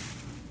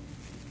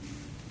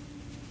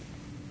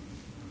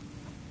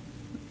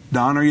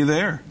 Don, are you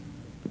there?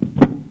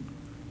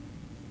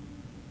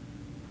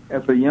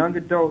 As a young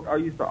adult, I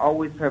used to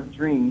always have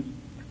dreams,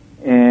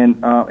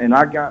 and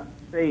I got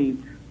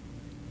saved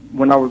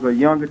when I was a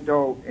young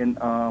adult, and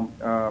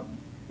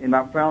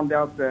I found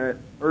out that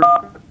Irvin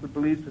Baxter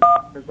believes the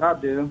same as I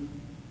do,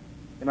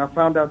 and I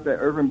found out that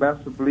Irvin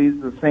Baxter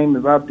believes the same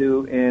as I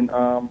do,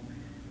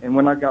 and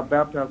when I got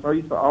baptized, I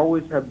used to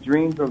always have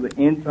dreams of the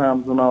end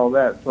times and all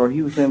that. So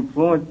he was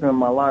influencing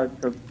my life,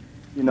 because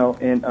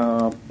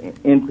and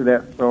into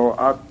that.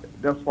 So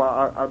that's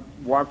why I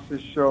watched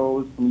his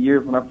shows for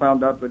years when I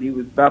found out that he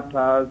was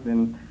baptized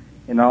and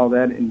all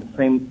that in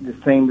the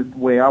same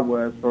way I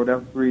was. So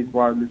that's the reason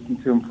why I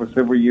listened to him for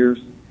several years.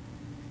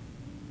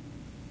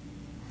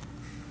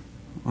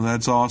 Well,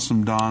 that's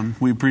awesome, Don.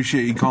 We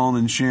appreciate you calling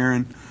and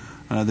sharing.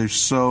 There's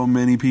so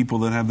many people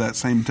that have that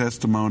same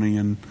testimony,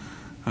 and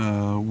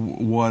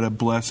what a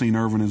blessing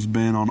Irvin has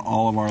been on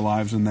all of our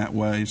lives in that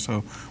way.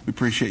 So we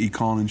appreciate you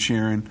calling and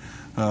sharing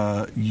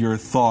your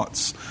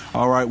thoughts.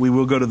 All right, we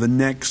will go to the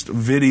next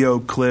video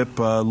clip.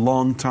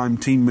 Longtime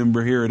team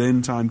member here at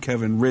End Time,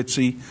 Kevin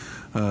Ritzie.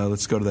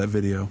 Let's go to that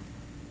video.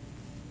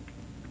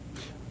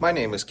 My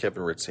name is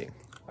Kevin Ritzie.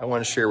 I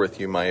want to share with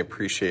you my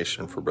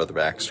appreciation for Brother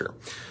Baxter.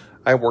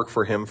 I worked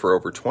for him for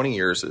over 20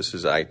 years as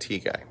his IT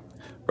guy.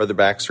 Brother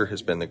Baxter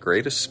has been the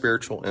greatest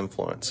spiritual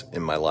influence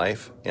in my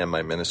life and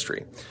my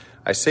ministry.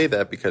 I say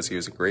that because he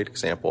was a great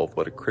example of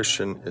what a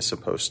Christian is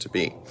supposed to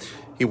be.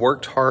 He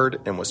worked hard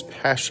and was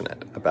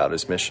passionate about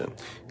his mission.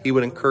 He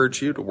would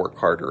encourage you to work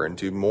harder and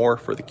do more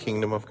for the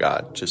kingdom of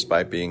God just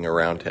by being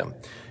around him.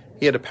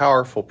 He had a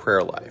powerful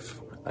prayer life,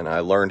 and I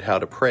learned how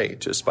to pray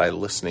just by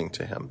listening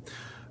to him.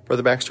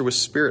 Brother Baxter was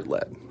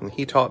Spirit-led, and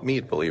he taught me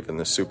to believe in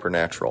the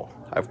supernatural.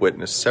 I've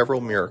witnessed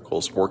several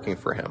miracles working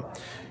for him.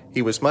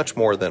 He was much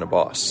more than a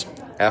boss.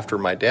 After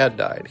my dad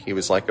died, he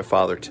was like a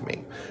father to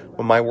me.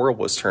 When my world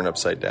was turned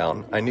upside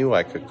down, I knew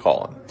I could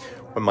call him.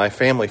 When my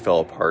family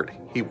fell apart,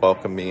 he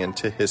welcomed me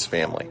into his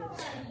family.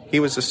 He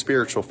was a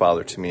spiritual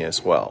father to me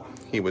as well.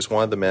 He was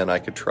one of the men I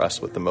could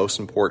trust with the most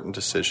important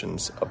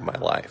decisions of my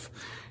life.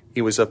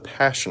 He was a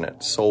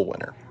passionate soul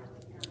winner.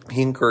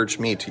 He encouraged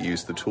me to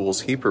use the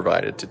tools he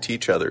provided to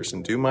teach others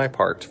and do my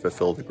part to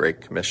fulfill the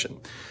Great Commission.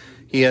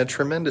 He had a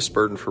tremendous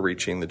burden for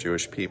reaching the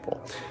Jewish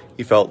people.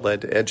 He felt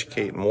led to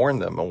educate and warn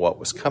them on what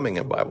was coming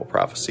in Bible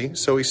prophecy,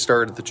 so he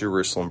started the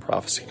Jerusalem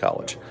Prophecy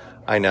College.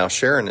 I now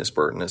share in his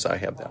burden as I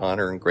have the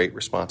honor and great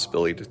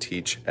responsibility to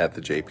teach at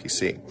the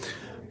JPC.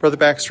 Brother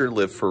Baxter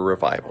lived for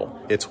revival.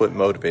 It's what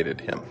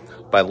motivated him.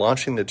 By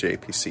launching the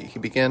JPC, he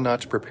began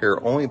not to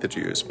prepare only the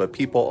Jews, but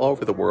people all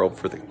over the world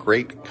for the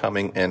great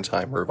coming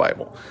end-time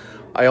revival.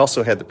 I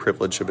also had the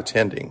privilege of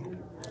attending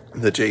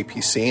the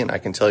JPC, and I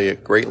can tell you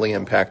it greatly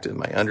impacted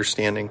my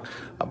understanding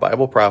of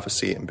Bible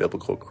prophecy and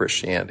biblical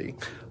Christianity.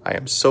 I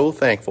am so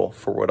thankful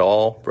for what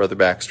all Brother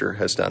Baxter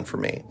has done for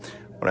me.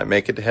 When I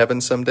make it to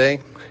heaven someday,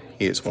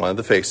 he is one of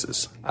the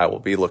faces I will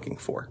be looking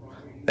for.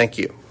 Thank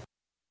you.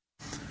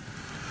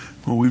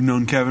 Well, we've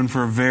known Kevin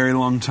for a very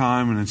long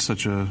time, and it's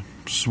such a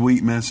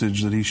sweet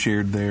message that he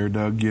shared there.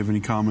 Doug, do you have any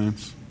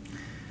comments?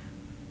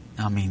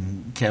 I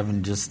mean,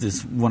 Kevin just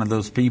is one of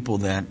those people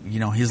that, you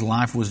know, his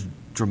life was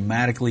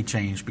dramatically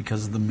changed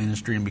because of the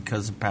ministry and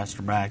because of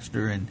Pastor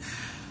Baxter. And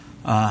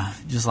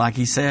just like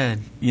he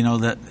said, you know,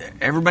 that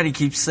everybody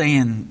keeps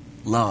saying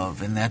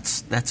love, and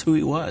that's who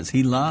he was.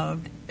 He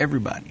loved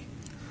everybody.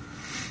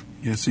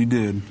 Yes, he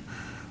did.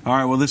 All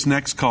right, well, this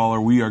next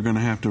caller, we are going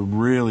to have to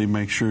really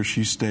make sure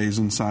she stays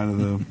inside of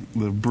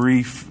the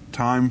brief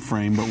time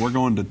frame. But we're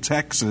going to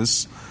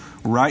Texas,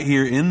 right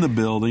here in the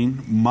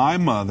building. My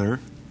mother,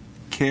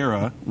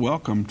 Kara,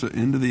 welcome to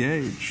End of the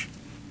Age.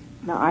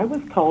 Now, I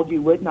was told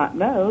you would not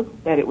know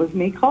that it was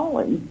me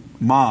calling.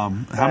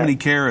 Mom, how many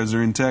Karas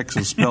are in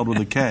Texas spelled with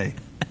a K?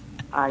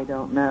 I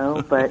don't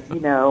know, but, you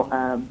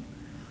know,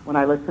 when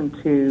I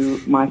listened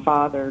to my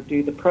father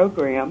do the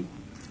program,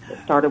 it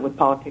started with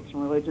politics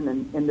and religion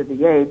and End of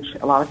the Age,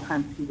 a lot of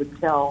times he would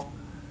tell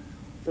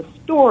the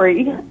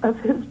story of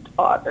his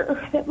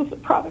daughter. It was a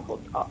prodigal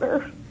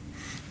daughter,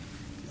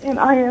 and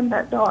I am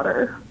that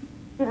daughter.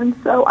 And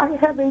so I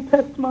have a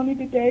testimony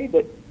today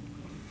that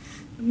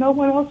no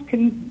one else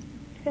can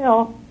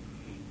tell,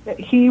 that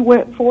he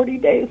went 40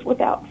 days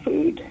without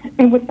food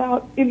and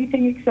without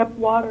anything except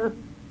water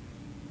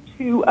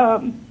to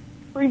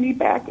bring me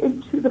back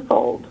into the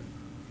fold.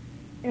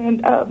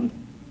 And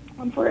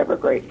I'm forever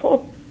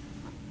grateful.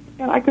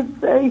 And I could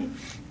say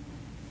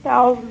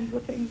thousands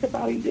of things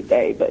about him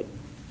today, but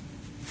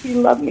he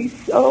loved me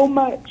so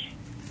much.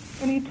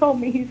 And he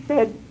told me, he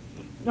said,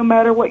 no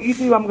matter what you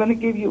do, I'm going to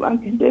give you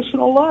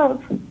unconditional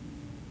love.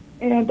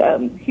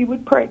 And he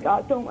would pray,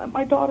 God, don't let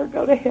my daughter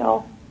go to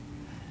hell.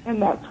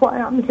 And that's why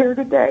I'm here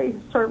today,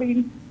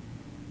 serving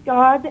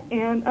God.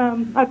 And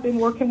I've been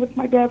working with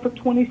my dad for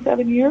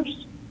 27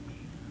 years.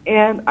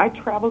 And I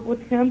traveled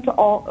with him to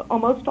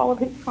almost all of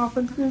his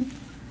conferences,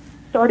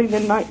 starting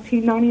in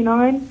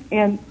 1999.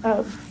 And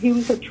he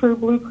was a true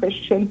blue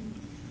Christian.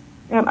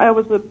 And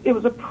it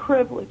was a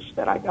privilege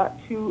that I got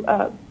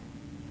to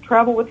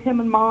travel with him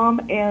and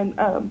Mom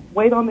and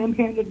wait on them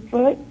hand and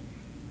foot.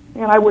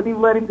 And I wouldn't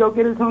even let him go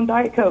get his own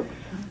Diet Coke.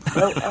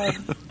 So,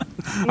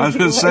 I was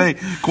going to say,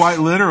 quite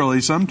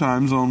literally,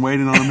 sometimes on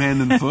waiting on him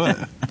hand and foot.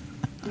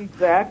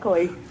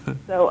 Exactly.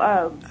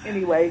 So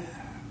anyway,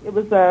 it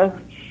was a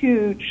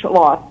huge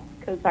loss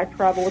because I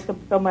travel with him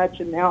so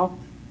much, and now,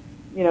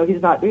 you know,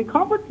 he's not doing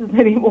conferences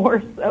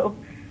anymore. So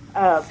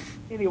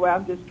anyway,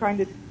 I'm just trying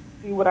to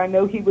do what I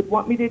know he would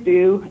want me to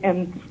do,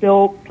 and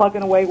still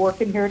plugging away,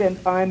 working here at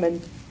End Time.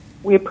 And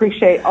we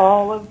appreciate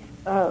all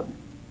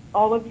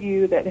of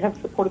you that have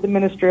supported the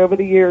ministry over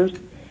the years.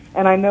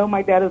 And I know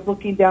my dad is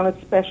looking down,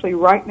 especially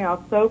right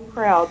now, so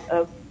proud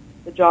of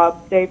the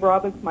job Dave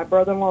Robbins, my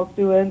brother-in-law, is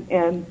doing,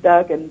 and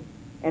Doug and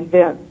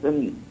Vince.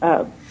 And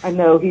I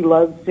know he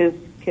loves his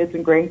kids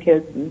and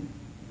grandkids, and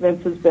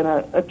Vince has been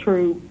a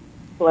true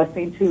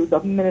blessing to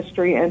the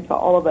ministry and to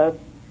all of us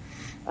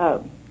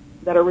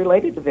that are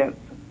related to Vince.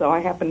 So I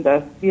happen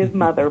to be his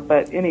mother.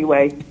 But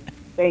anyway,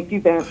 thank you,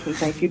 Vince, and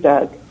thank you,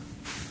 Doug.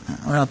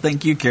 Well,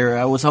 thank you,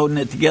 Kara. I was holding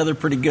it together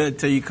pretty good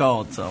till you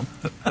called. So.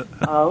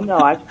 Oh, no,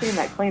 I've seen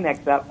that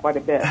Kleenex out quite a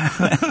bit.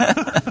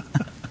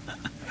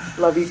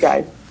 Love you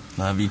guys.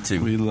 Love you,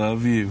 too. We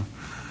love you.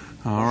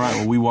 All right,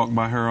 well, we walked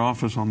by her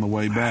office on the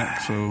way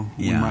back, so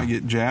we might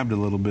get jabbed a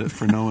little bit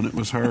for knowing it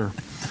was her.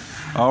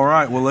 All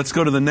right, well, let's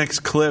go to the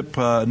next clip.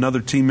 Another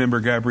team member,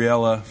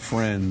 Gabriella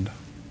Friend.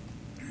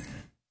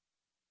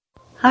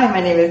 Hi,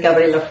 my name is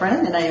Gabriela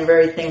Friend, and I am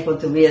very thankful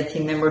to be a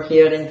team member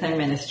here at End Time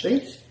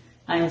Ministries.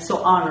 I am so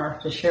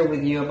honored to share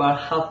with you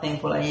about how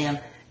thankful I am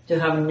to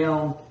have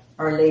known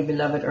our late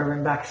beloved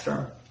Irvin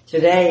Baxter.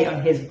 Today,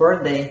 on his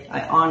birthday,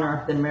 I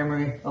honor the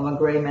memory of a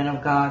great man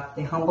of God,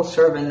 a humble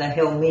servant that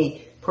helped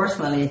me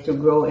personally to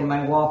grow in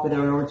my walk with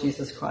our Lord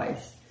Jesus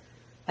Christ.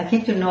 I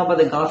came to know about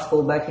the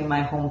gospel back in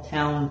my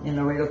hometown in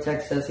Laredo,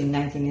 Texas in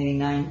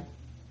 1989.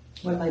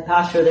 When my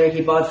pastor there,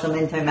 he bought some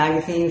End Time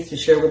magazines to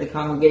share with the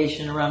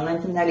congregation around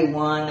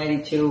 1991,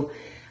 92.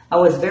 I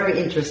was very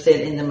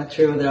interested in the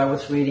material that I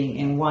was reading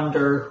and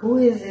wondered, who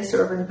is this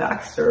Irvin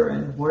Baxter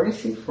and where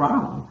is he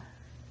from?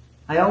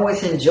 I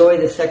always enjoy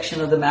the section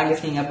of the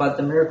magazine about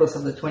the miracles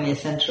of the 20th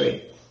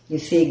century. You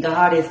see,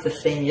 God is the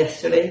same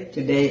yesterday,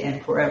 today,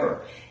 and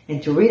forever.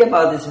 And to read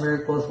about these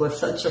miracles was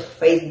such a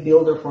faith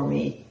builder for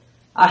me.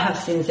 I have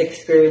since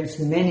experienced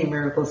many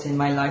miracles in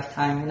my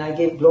lifetime, and I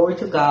give glory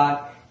to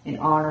God and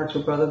honor to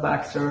Brother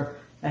Baxter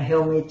that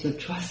helped me to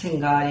trust in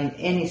God in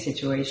any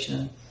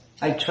situation.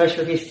 I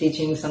treasure his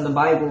teachings on the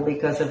Bible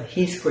because of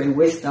his great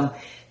wisdom.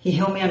 He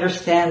helped me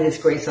understand this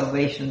great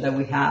salvation that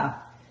we have.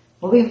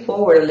 Moving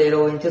forward a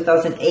little, in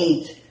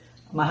 2008,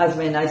 my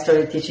husband and I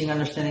started teaching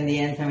Understanding the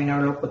End Time in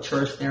our local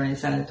church there in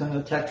San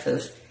Antonio,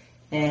 Texas.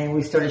 And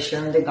we started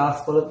sharing the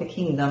gospel of the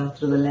kingdom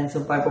through the lens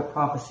of Bible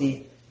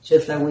prophecy,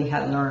 just like we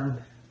had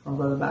learned from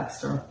Brother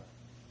Baxter.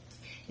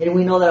 And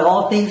we know that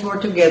all things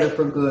work together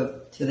for good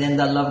to them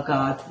that love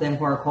God, to them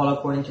who are called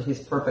according to his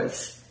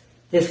purpose.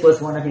 This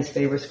was one of his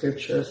favorite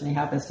scriptures, and it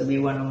happens to be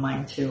one of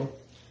mine too.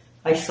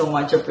 I so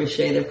much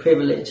appreciate the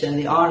privilege and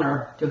the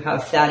honor to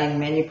have sat in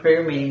many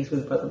prayer meetings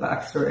with Brother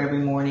Baxter every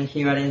morning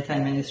here at End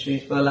Time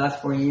Ministries for the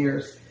last 4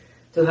 years,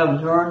 to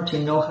have learned to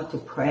know how to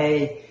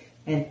pray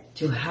and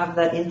to have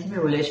that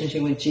intimate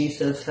relationship with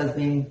Jesus has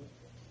been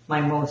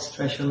my most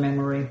treasured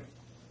memory.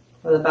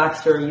 Brother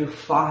Baxter, you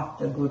fought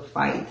the good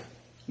fight.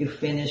 You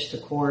finished the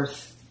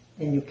course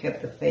and you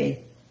kept the faith.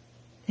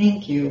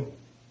 Thank you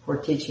for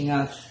teaching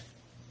us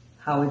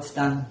how it's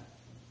done.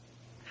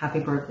 Happy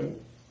birthday.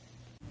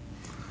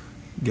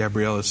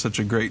 Gabrielle is such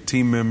a great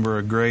team member,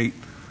 a great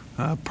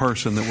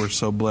person that we're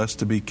so blessed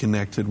to be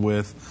connected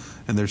with.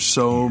 And there's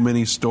so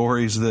many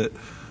stories that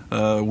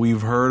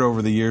we've heard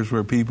over the years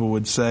where people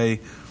would say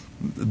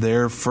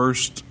their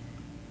first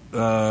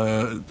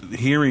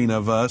hearing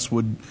of us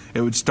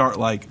would start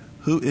like,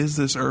 who is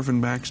this Irvin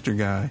Baxter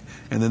guy?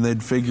 And then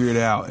they'd figure it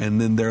out,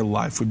 and then their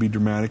life would be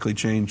dramatically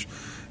changed.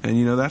 And,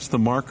 you know, that's the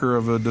marker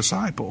of a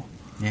disciple.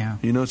 Yeah.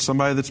 You know, it's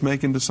somebody that's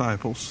making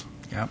disciples.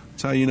 Yep.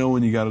 That's how you know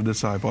when you got a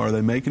disciple. Are they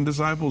making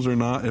disciples or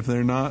not? If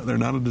they're not, they're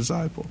not a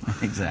disciple.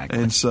 Exactly.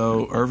 And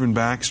so Irvin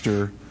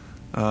Baxter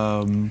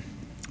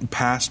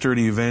pastored,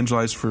 he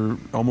evangelized for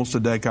almost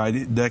a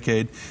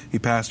decade. He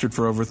pastored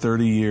for over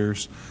 30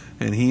 years.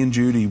 And he and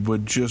Judy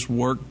would just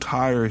work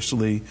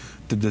tirelessly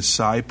to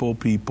disciple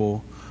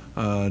people,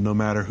 no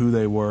matter who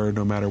they were,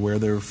 no matter where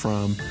they were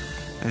from.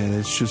 And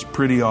it's just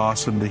pretty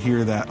awesome to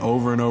hear that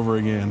over and over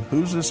again.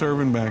 Who's this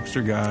Irvin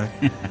Baxter guy?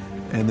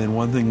 And then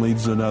one thing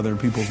leads to another, and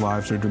people's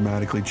lives are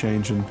dramatically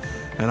changing.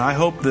 And I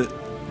hope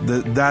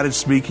that is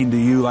speaking to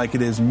you like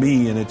it is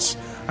me. And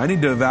I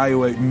need to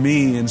evaluate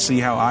me and see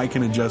how I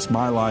can adjust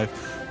my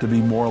life to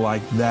be more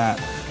like that.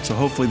 So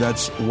hopefully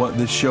that's what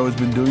this show has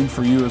been doing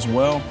for you as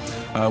well.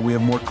 We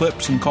have more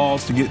clips and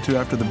calls to get to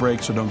after the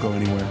break, so don't go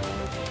anywhere.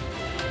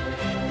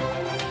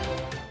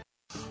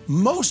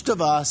 Most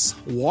of us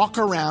walk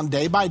around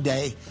day by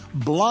day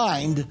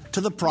blind to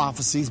the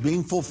prophecies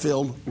being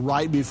fulfilled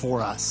right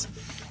before us.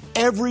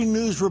 Every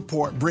news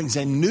report brings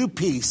a new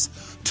piece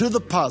to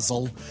the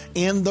puzzle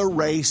in the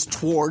race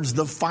towards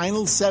the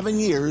final 7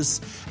 years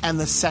and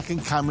the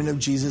second coming of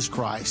Jesus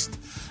Christ.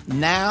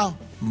 Now,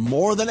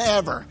 more than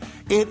ever,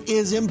 it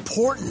is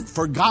important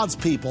for God's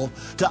people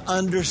to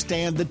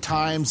understand the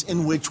times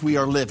in which we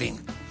are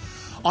living.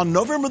 On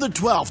November the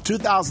 12th,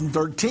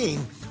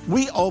 2013,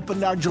 we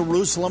opened our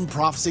Jerusalem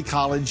Prophecy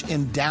College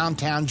in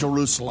downtown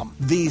Jerusalem.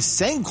 These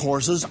same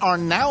courses are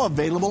now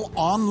available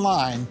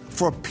online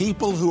for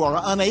people who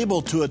are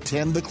unable to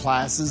attend the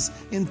classes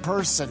in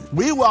person.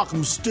 We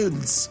welcome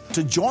students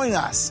to join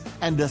us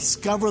and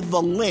discover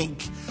the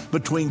link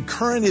between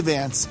current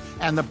events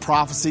and the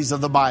prophecies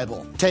of the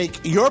Bible. Take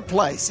your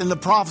place in the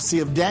prophecy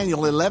of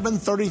Daniel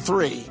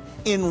 11:33.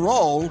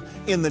 Enroll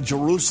in the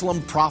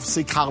Jerusalem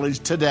Prophecy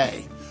College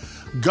today.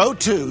 Go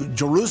to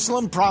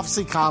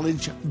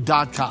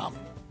JerusalemProphecyCollege.com.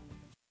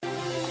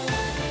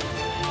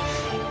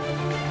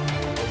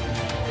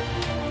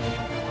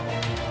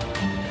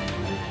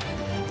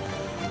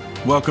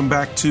 Welcome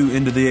back to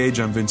End of the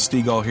Age. I'm Vince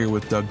Stegall here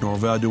with Doug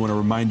Norvell. I do want to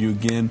remind you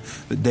again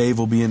that Dave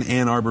will be in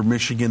Ann Arbor,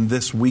 Michigan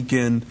this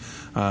weekend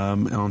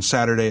on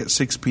Saturday at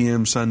 6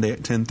 p.m., Sunday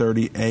at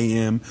 10:30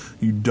 a.m.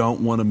 You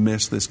don't want to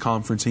miss this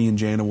conference. He and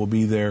Jana will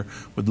be there.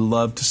 Would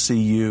love to see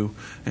you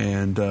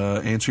and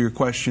answer your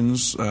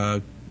questions.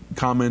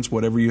 comments,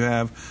 whatever you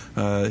have.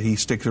 He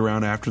sticks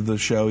around after the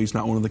show. He's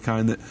not one of the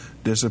kind that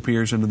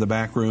disappears into the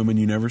back room and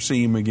you never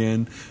see him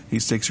again. He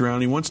sticks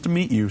around. He wants to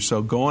meet you.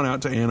 So go on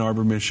out to Ann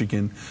Arbor,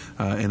 Michigan,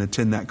 and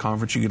attend that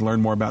conference. You can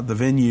learn more about the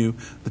venue,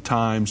 the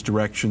times,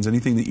 directions,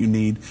 anything that you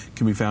need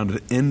can be found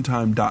at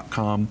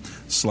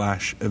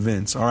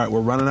endtime.com/events. All right,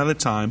 we're running out of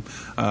time,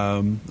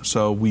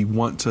 so we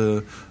want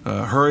to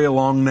hurry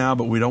along now,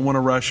 but we don't want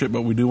to rush it,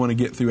 but we do want to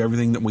get through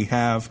everything that we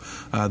have.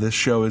 This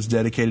show is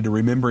dedicated to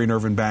remembering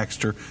Irvin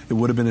Baxter. It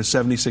would have been his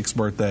 76th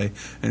birthday,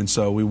 and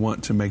so we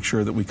want to make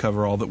sure that we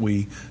cover all that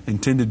we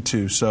intended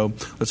to. So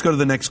let's go to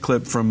the next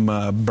clip from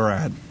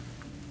Brad.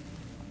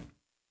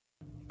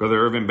 Brother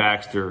Irvin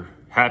Baxter,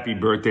 happy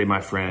birthday,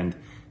 my friend.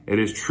 It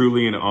is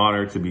truly an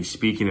honor to be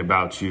speaking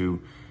about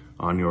you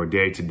on your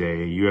day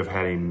today. You have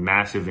had a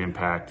massive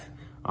impact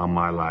on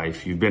my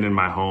life. You've been in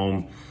my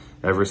home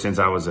ever since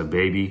I was a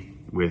baby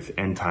with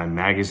End Time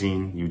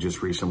Magazine. You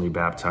just recently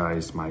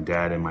baptized my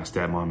dad and my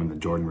stepmom in the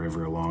Jordan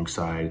River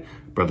alongside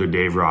Brother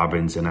Dave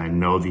Robbins, and I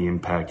know the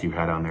impact you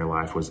had on their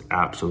life was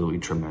absolutely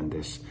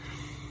tremendous.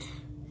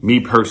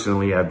 Me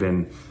personally, I've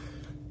been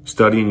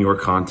studying your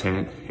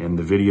content and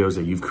the videos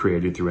that you've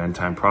created through End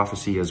Time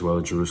Prophecy as well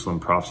as Jerusalem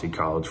Prophecy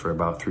College for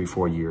about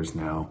 3-4 years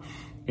now.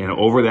 And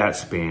over that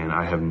span,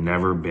 I have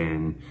never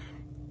been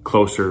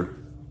closer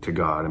to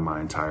God in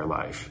my entire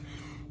life.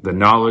 The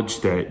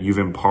knowledge that you've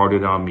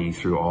imparted on me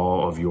through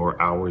all of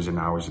your hours and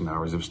hours and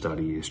hours of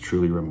study is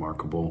truly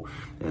remarkable,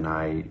 and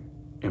I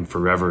am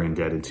forever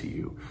indebted to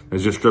you.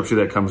 There's a scripture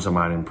that comes to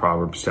mind in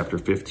Proverbs chapter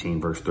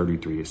 15, verse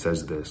 33. It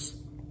says this: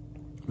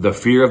 "The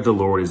fear of the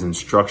Lord is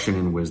instruction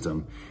in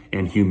wisdom,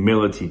 and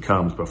humility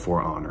comes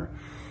before honor."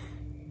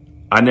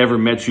 I never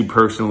met you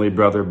personally,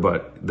 brother,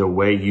 but the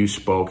way you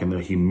spoke and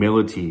the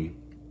humility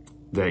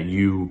that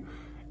you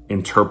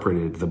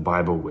interpreted the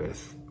Bible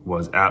with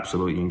was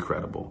absolutely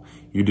incredible.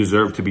 You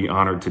deserve to be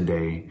honored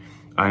today.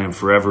 I am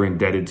forever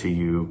indebted to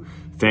you.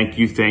 Thank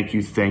you, thank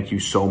you, thank you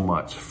so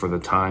much for the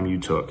time you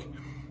took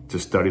to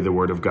study the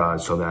Word of God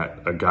so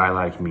that a guy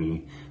like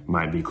me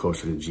might be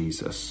closer to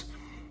Jesus.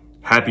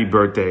 Happy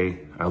birthday.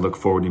 I look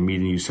forward to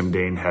meeting you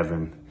someday in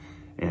heaven,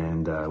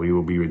 and we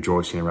will be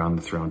rejoicing around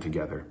the throne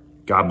together.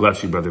 God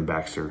bless you, Brother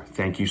Baxter.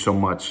 Thank you so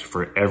much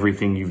for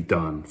everything you've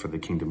done for the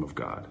kingdom of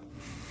God.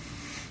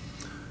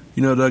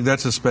 You know, Doug,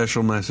 that's a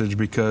special message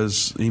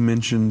because he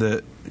mentioned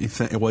that he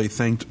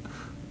thanked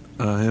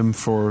him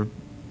for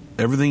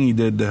everything he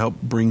did to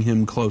help bring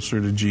him closer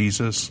to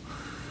Jesus.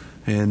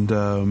 And,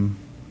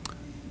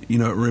 you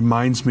know, it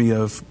reminds me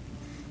of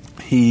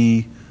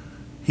he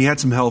had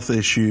some health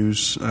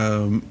issues.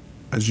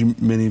 As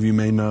many of you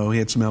may know, he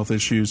had some health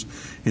issues,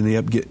 and he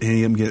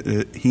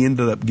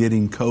ended up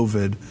getting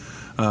COVID,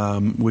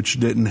 which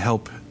didn't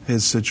help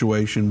his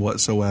situation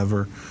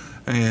whatsoever.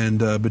 And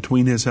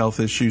between his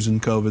health issues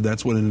and COVID,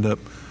 that's what ended up,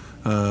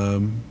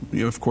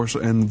 of course,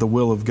 and the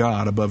will of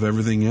God above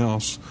everything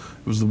else.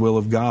 It was the will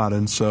of God,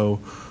 and so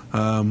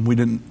we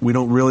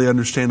don't really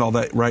understand all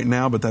that right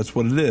now, but that's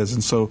what it is.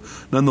 And so,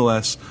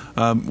 nonetheless,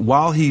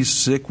 while he's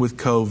sick with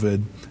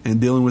COVID and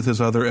dealing with his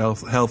other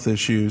health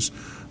issues,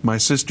 my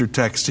sister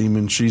texts him,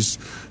 and she's,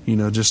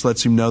 just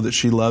lets him know that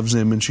she loves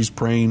him and she's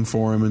praying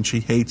for him, and she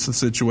hates the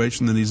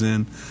situation that he's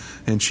in,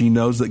 and she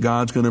knows that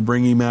God's going to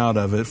bring him out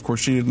of it. Of course,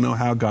 she didn't know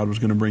how God was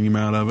going to bring him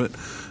out of it,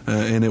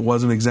 and it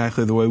wasn't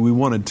exactly the way we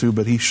wanted to,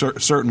 but he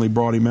certainly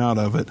brought him out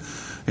of it.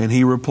 And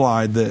he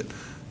replied that,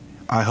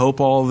 "I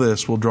hope all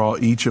this will draw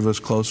each of us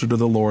closer to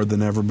the Lord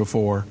than ever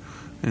before,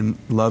 and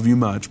love you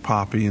much,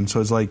 Poppy." And so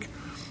it's like,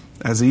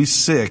 as he's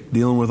sick,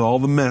 dealing with all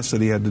the mess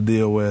that he had to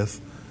deal with,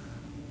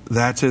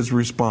 that's his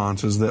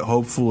response, is that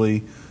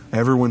hopefully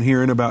everyone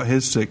hearing about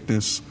his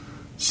sickness,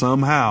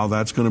 somehow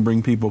that's going to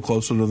bring people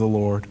closer to the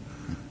Lord.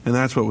 And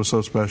that's what was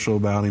so special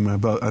about him.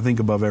 I think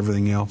above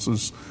everything else,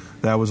 is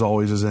that was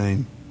always his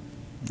aim.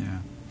 Yeah.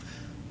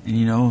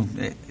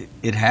 And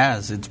it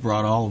has. It's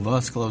brought all of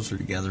us closer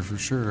together for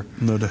sure.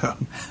 No doubt.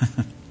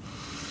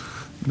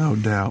 No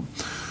doubt.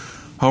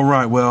 All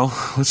right, well,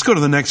 let's go to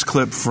the next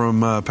clip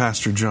from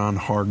Pastor John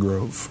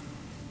Hargrove.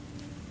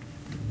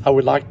 I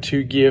would like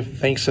to give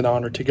thanks and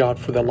honor to God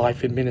for the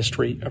life and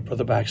ministry of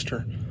Brother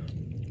Baxter.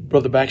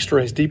 Brother Baxter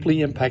has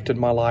deeply impacted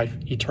my life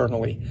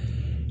eternally.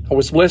 I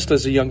was blessed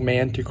as a young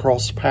man to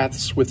cross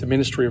paths with the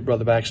ministry of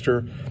Brother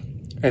Baxter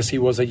as he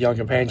was a young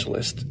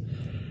evangelist.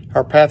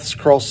 Our paths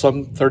crossed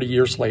some 30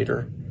 years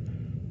later.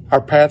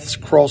 Our paths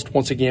crossed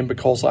once again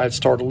because I had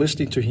started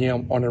listening to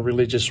him on a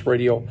religious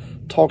radio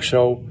talk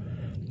show,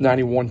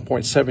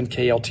 91.7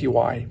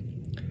 KLTY.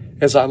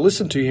 As I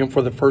listened to him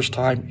for the first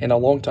time in a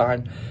long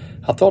time,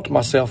 I thought to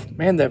myself,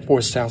 man, that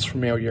voice sounds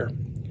familiar.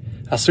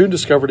 I soon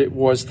discovered it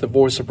was the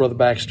voice of Brother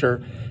Baxter,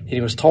 and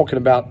he was talking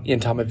about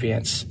end-time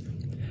events.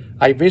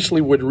 I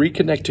eventually would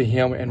reconnect to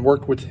him and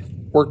work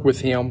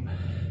with him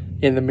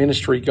in the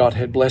ministry God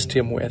had blessed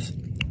him with.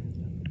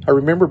 I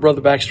remember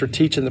Brother Baxter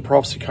teaching the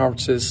prophecy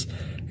conferences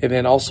and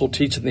then also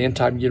teaching the End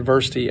Time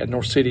University at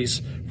North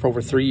Cities for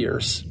over 3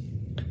 years.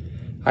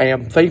 I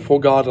am thankful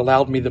God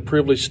allowed me the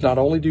privilege to not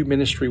only do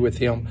ministry with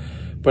him,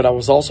 but I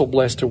was also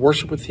blessed to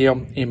worship with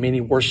him in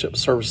many worship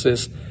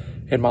services,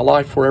 and my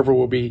life forever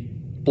will be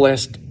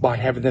blessed by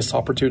having this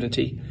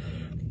opportunity.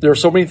 There are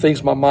so many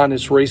things my mind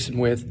is racing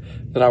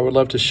with that I would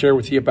love to share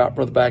with you about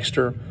Brother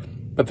Baxter,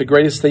 but the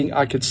greatest thing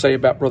I could say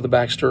about Brother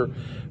Baxter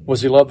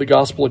was he loved the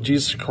gospel of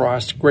Jesus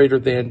Christ greater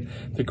than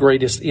the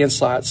greatest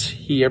insights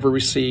he ever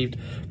received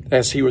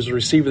as he was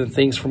receiving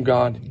things from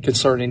God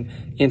concerning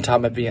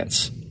end-time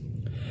events.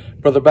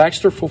 Brother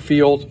Baxter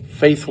fulfilled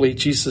faithfully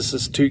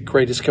Jesus' 2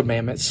 greatest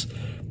commandments.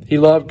 He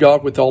loved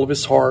God with all of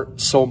his heart,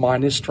 soul,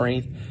 mind, and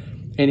strength,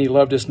 and he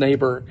loved his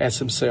neighbor as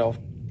himself.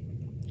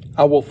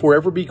 I will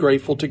forever be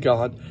grateful to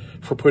God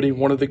for putting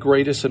one of the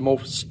greatest and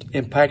most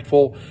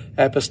impactful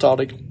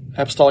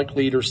apostolic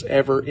leaders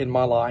ever in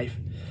my life.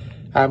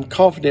 I am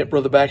confident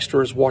Brother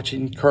Baxter is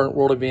watching current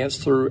world events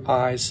through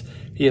eyes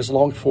he has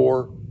longed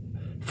for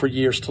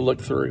years to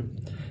look through.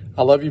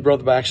 I love you,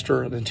 Brother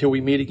Baxter, and until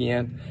we meet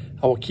again,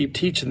 I will keep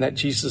teaching that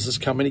Jesus is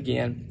coming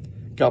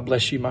again. God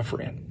bless you, my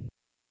friend.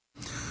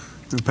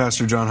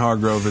 Pastor John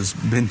Hargrove has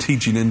been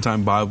teaching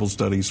end-time Bible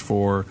studies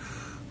for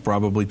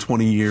probably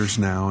 20 years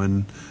now,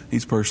 and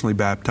he's personally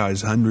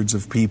baptized hundreds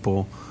of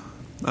people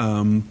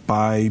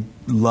by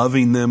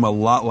loving them a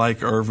lot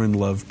like Irvin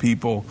loved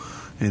people.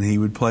 And he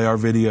would play our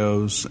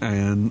videos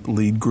and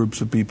lead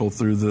groups of people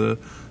through the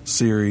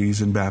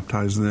series and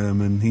baptize them.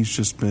 And he's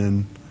just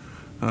been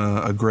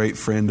a great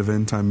friend of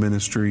End Time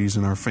Ministries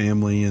and our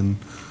family. And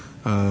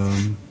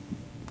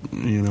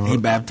he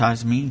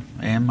baptized me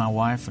and my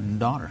wife and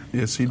daughter.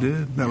 Yes, he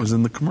did. That was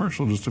in the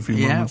commercial just a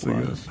few moments ago.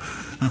 Was.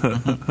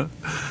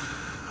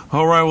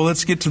 All right, well,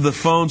 let's get to the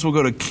phones. We'll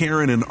go to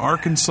Karen in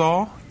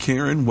Arkansas.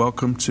 Karen,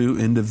 welcome to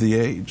End of the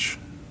Age.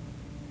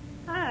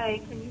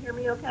 Hi, can you hear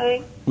me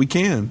okay? We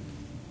can.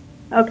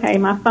 Okay,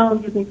 my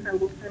phone gives me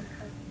trouble.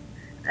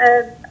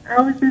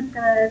 I was just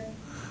gonna.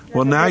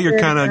 Well, now you're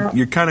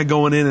kind of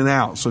going in and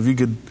out. So if you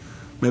could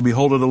maybe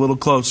hold it a little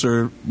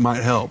closer,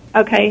 might help.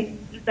 Okay,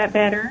 is that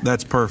better?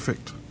 That's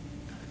perfect.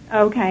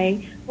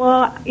 Okay.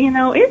 Well,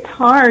 it's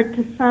hard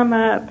to sum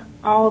up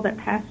all that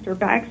Pastor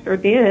Baxter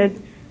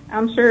did.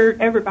 I'm sure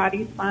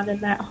everybody's finding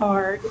that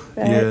hard.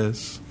 But,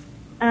 yes.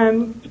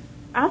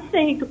 I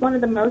think one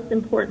of the most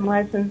important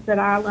lessons that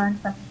I learned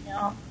from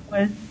him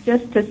was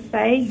just to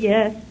say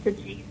yes to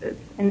Jesus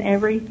in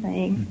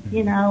everything,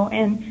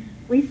 and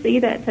we see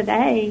that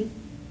today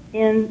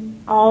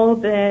in all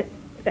that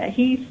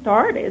he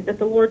started, that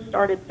the Lord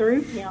started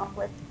through him,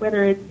 with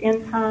whether it's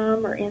End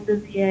Time or End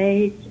of the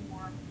Age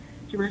or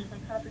Jerusalem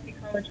Prophecy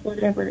College,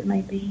 whatever it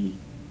may be.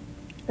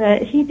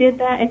 But he did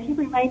that, and he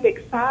remained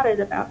excited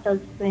about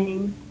those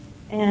things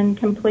and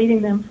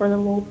completing them for the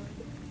Lord.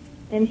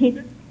 And he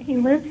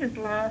lived his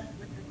life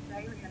with this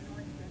daily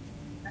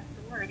anointed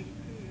authority,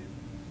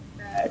 too,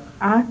 that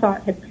I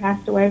thought had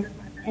passed away with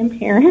my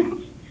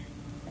grandparents.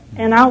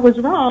 And I was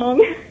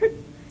wrong.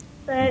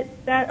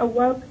 But that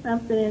awoke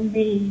something in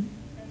me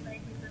and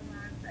made me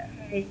realize that,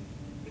 hey,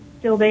 it's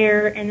still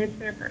there, and it's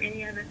there for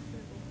any of us who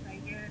will say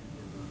yes,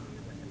 who will do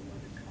what the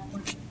Lord is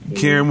calling us to do.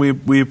 Karen,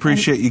 we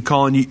appreciate you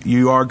calling.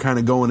 You are kind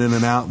of going in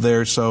and out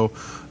there, so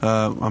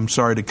I'm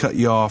sorry to cut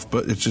you off,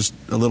 but it's just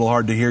a little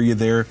hard to hear you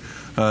there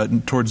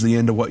towards the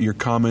end of what your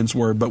comments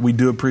were. But we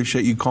do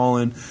appreciate you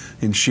calling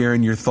and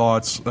sharing your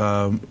thoughts.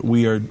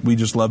 We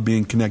just love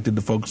being connected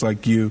to folks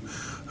like you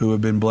who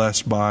have been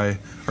blessed by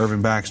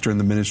Irvin Baxter and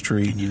the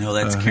ministry. And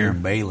that's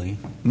Karen Bailey.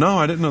 No,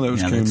 I didn't know that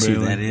was Karen that's Bailey.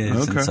 Who that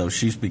is. Okay. And so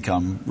she's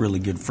become really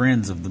good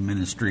friends of the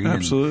ministry.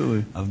 Absolutely.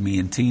 And of me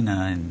and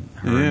Tina and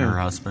her and her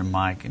husband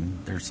Mike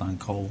and their son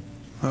Cole.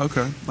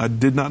 Okay. I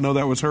did not know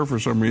that was her for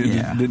some reason.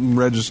 Yeah. It didn't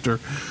register.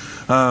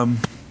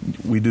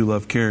 We do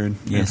love Karen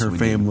and her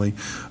family.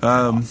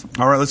 Awesome.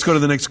 All right, let's go to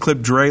the next clip.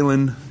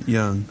 Draylon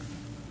Young.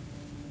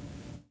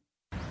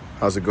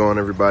 How's it going,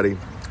 everybody?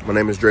 My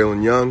name is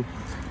Draylon Young.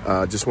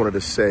 Just wanted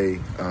to say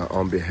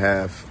on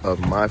behalf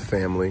of my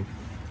family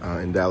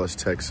in Dallas,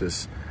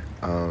 Texas,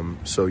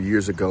 so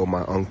years ago,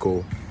 my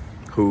uncle,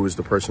 who is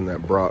the person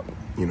that brought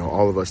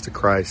all of us to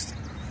Christ,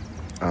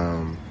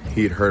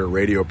 he had heard a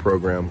radio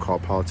program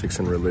called Politics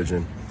and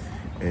Religion,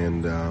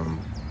 and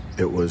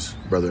it was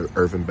Brother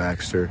Irvin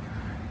Baxter,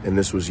 and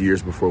this was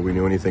years before we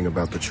knew anything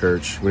about the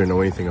church. We didn't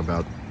know anything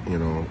about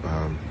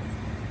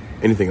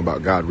anything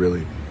about God,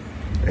 really,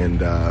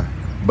 and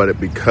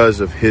but because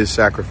of his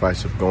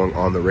sacrifice of going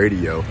on the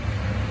radio,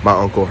 my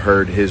uncle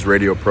heard his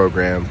radio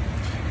program,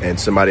 and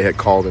somebody had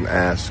called and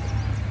asked,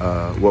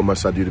 what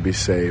must I do to be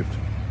saved?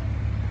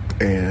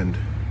 And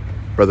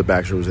Brother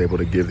Baxter was able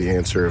to give the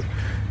answer of,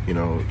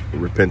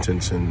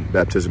 repentance and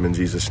baptism in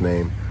Jesus'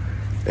 name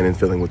and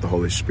infilling with the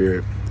Holy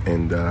Spirit.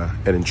 And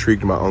it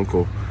intrigued my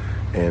uncle,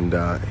 and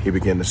he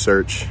began to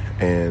search.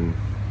 And,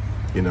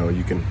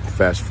 you can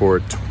fast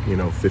forward,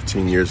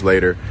 15 years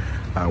later,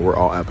 we're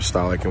all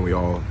apostolic, and we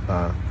all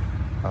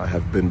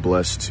have been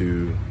blessed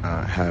to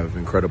have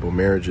incredible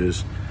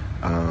marriages.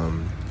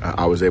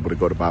 I was able to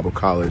go to Bible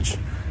college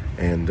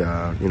and,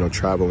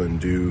 travel and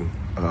do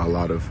a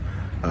lot of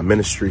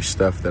ministry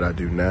stuff that I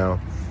do now.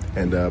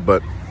 And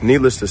but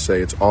needless to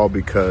say, it's all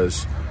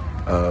because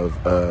of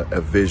a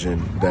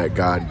vision that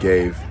God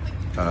gave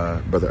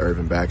Brother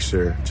Irvin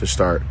Baxter to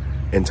start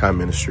End Time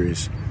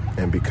Ministries.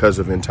 And because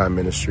of End Time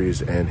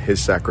Ministries and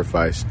his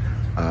sacrifice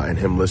and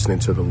him listening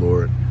to the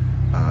Lord,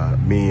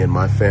 me and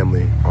my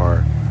family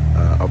are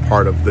a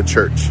part of the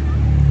church.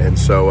 And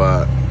so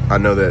I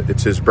know that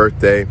it's his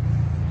birthday,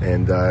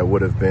 and it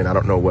would have been, I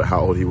don't know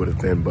how old he would have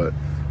been, but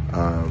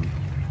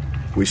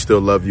we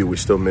still love you, we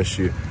still miss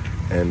you,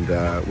 and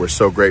we're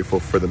so grateful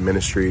for the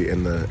ministry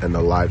and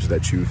the lives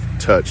that you've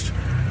touched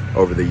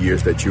over the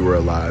years that you were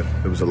alive.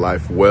 It was a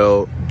life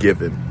well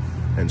given,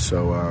 and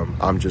so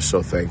I'm just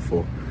so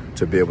thankful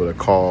to be able to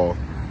call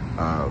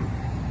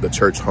the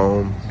church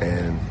home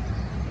and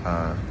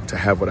to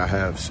have what I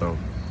have. So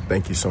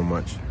thank you so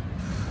much.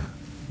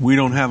 We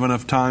don't have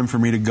enough time for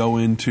me to go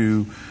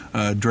into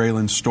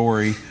Draylen's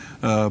story,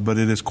 but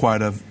it is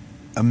quite an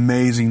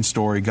amazing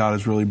story. God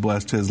has really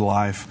blessed his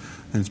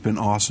life, and it's been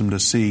awesome to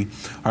see.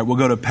 All right, we'll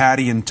go to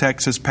Patty in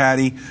Texas.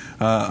 Patty,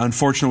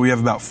 unfortunately, we have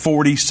about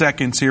 40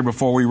 seconds here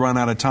before we run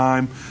out of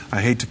time.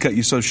 I hate to cut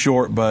you so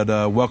short, but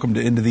welcome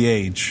to End of the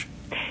Age.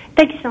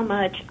 Thank you so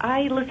much.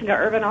 I listened to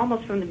Irvin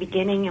almost from the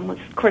beginning and was,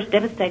 of course,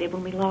 devastated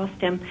when we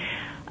lost him.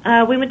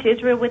 We went to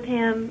Israel with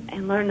him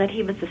and learned that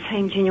he was the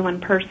same genuine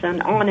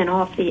person on and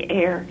off the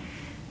air.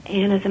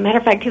 And as a matter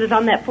of fact, he was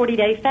on that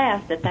 40-day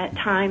fast at that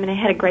time, and it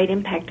had a great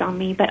impact on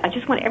me. But I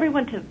just want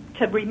everyone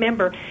to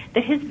remember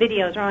that his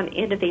videos are on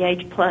End of the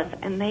Age Plus,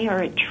 and they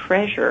are a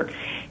treasure.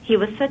 He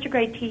was such a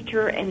great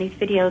teacher, and these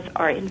videos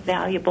are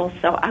invaluable.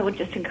 So I would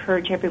just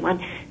encourage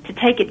everyone to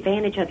take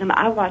advantage of them.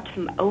 I watch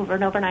them over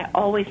and over, and I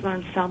always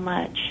learn so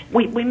much.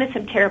 We miss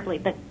him terribly,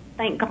 but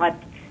thank God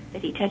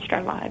that he touched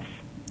our lives.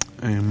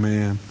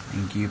 Amen.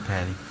 Thank you,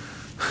 Patty.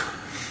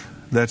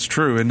 That's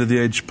true. End of the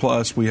Age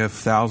Plus, we have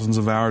thousands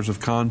of hours of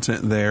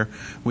content there.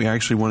 We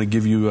actually want to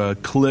give you a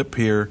clip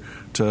here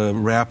to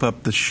wrap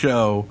up the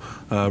show.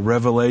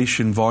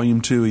 Revelation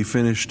Volume 2, he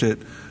finished it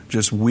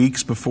just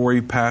weeks before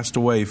he passed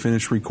away. He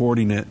finished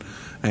recording it.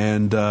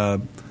 And I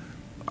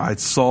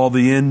saw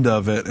the end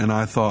of it, and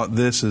I thought,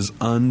 this is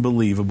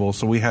unbelievable.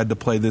 So we had to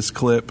play this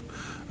clip.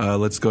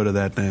 Let's go to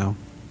that now.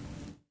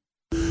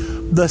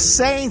 The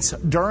saints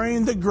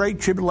during the Great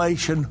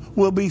Tribulation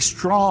will be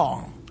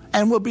strong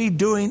and will be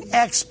doing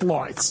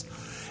exploits.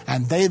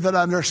 And they that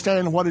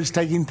understand what is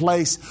taking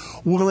place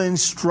will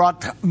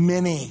instruct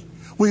many.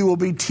 We will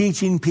be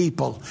teaching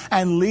people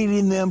and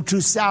leading them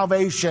to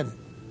salvation.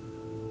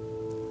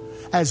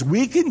 As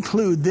we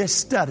conclude this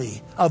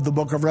study of the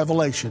book of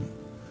Revelation,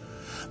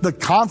 the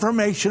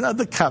confirmation of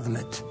the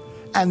covenant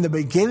and the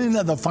beginning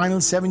of the final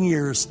 7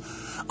 years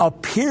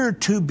appear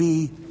to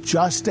be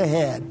just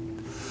ahead.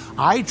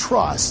 I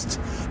trust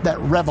that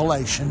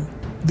Revelation,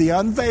 the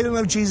unveiling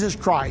of Jesus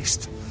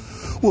Christ,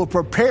 will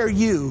prepare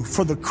you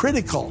for the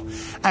critical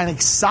and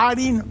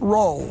exciting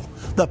role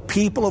the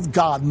people of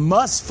God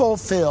must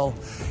fulfill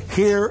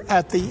here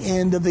at the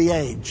end of the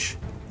age.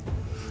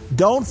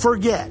 Don't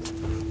forget,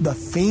 the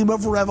theme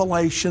of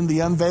Revelation, the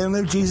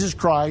unveiling of Jesus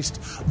Christ,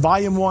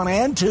 Volume 1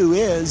 and 2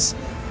 is,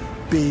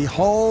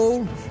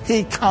 Behold,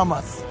 He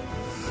cometh.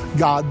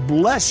 God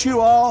bless you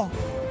all.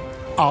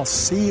 I'll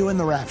see you in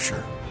the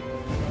rapture.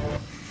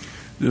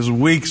 Just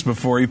weeks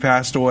before he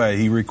passed away,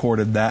 he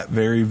recorded that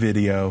very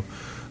video,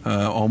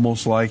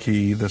 almost like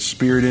the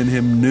Spirit in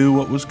him knew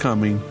what was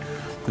coming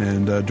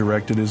and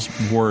directed his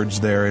words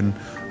there. And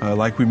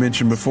like we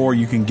mentioned before,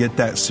 you can get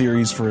that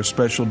series for a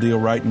special deal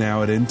right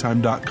now at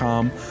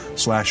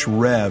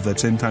endtime.com/rev.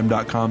 That's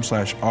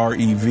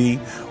endtime.com/REV.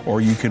 Or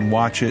you can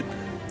watch it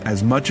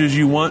as much as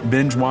you want.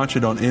 Binge watch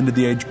it on End of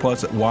the Age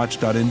Plus at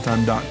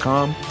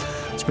watch.endtime.com.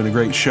 It's been a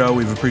great show.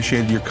 We've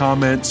appreciated your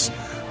comments.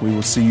 We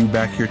will see you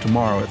back here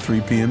tomorrow at 3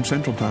 p.m.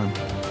 Central Time.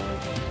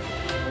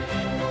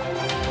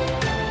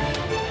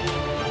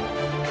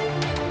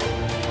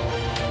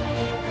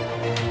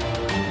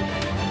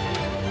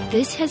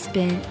 This has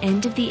been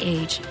End of the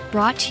Age,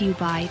 brought to you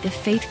by the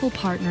faithful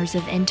partners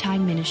of End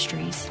Time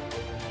Ministries.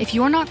 If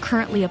you're not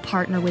currently a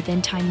partner with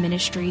End Time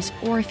Ministries,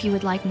 or if you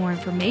would like more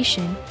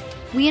information,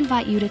 we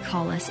invite you to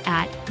call us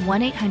at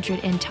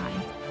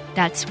 1-800-END-TIME.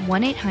 That's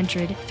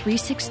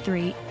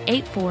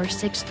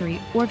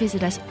 1-800-363-8463, or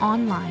visit us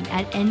online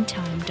at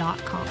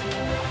endtime.com.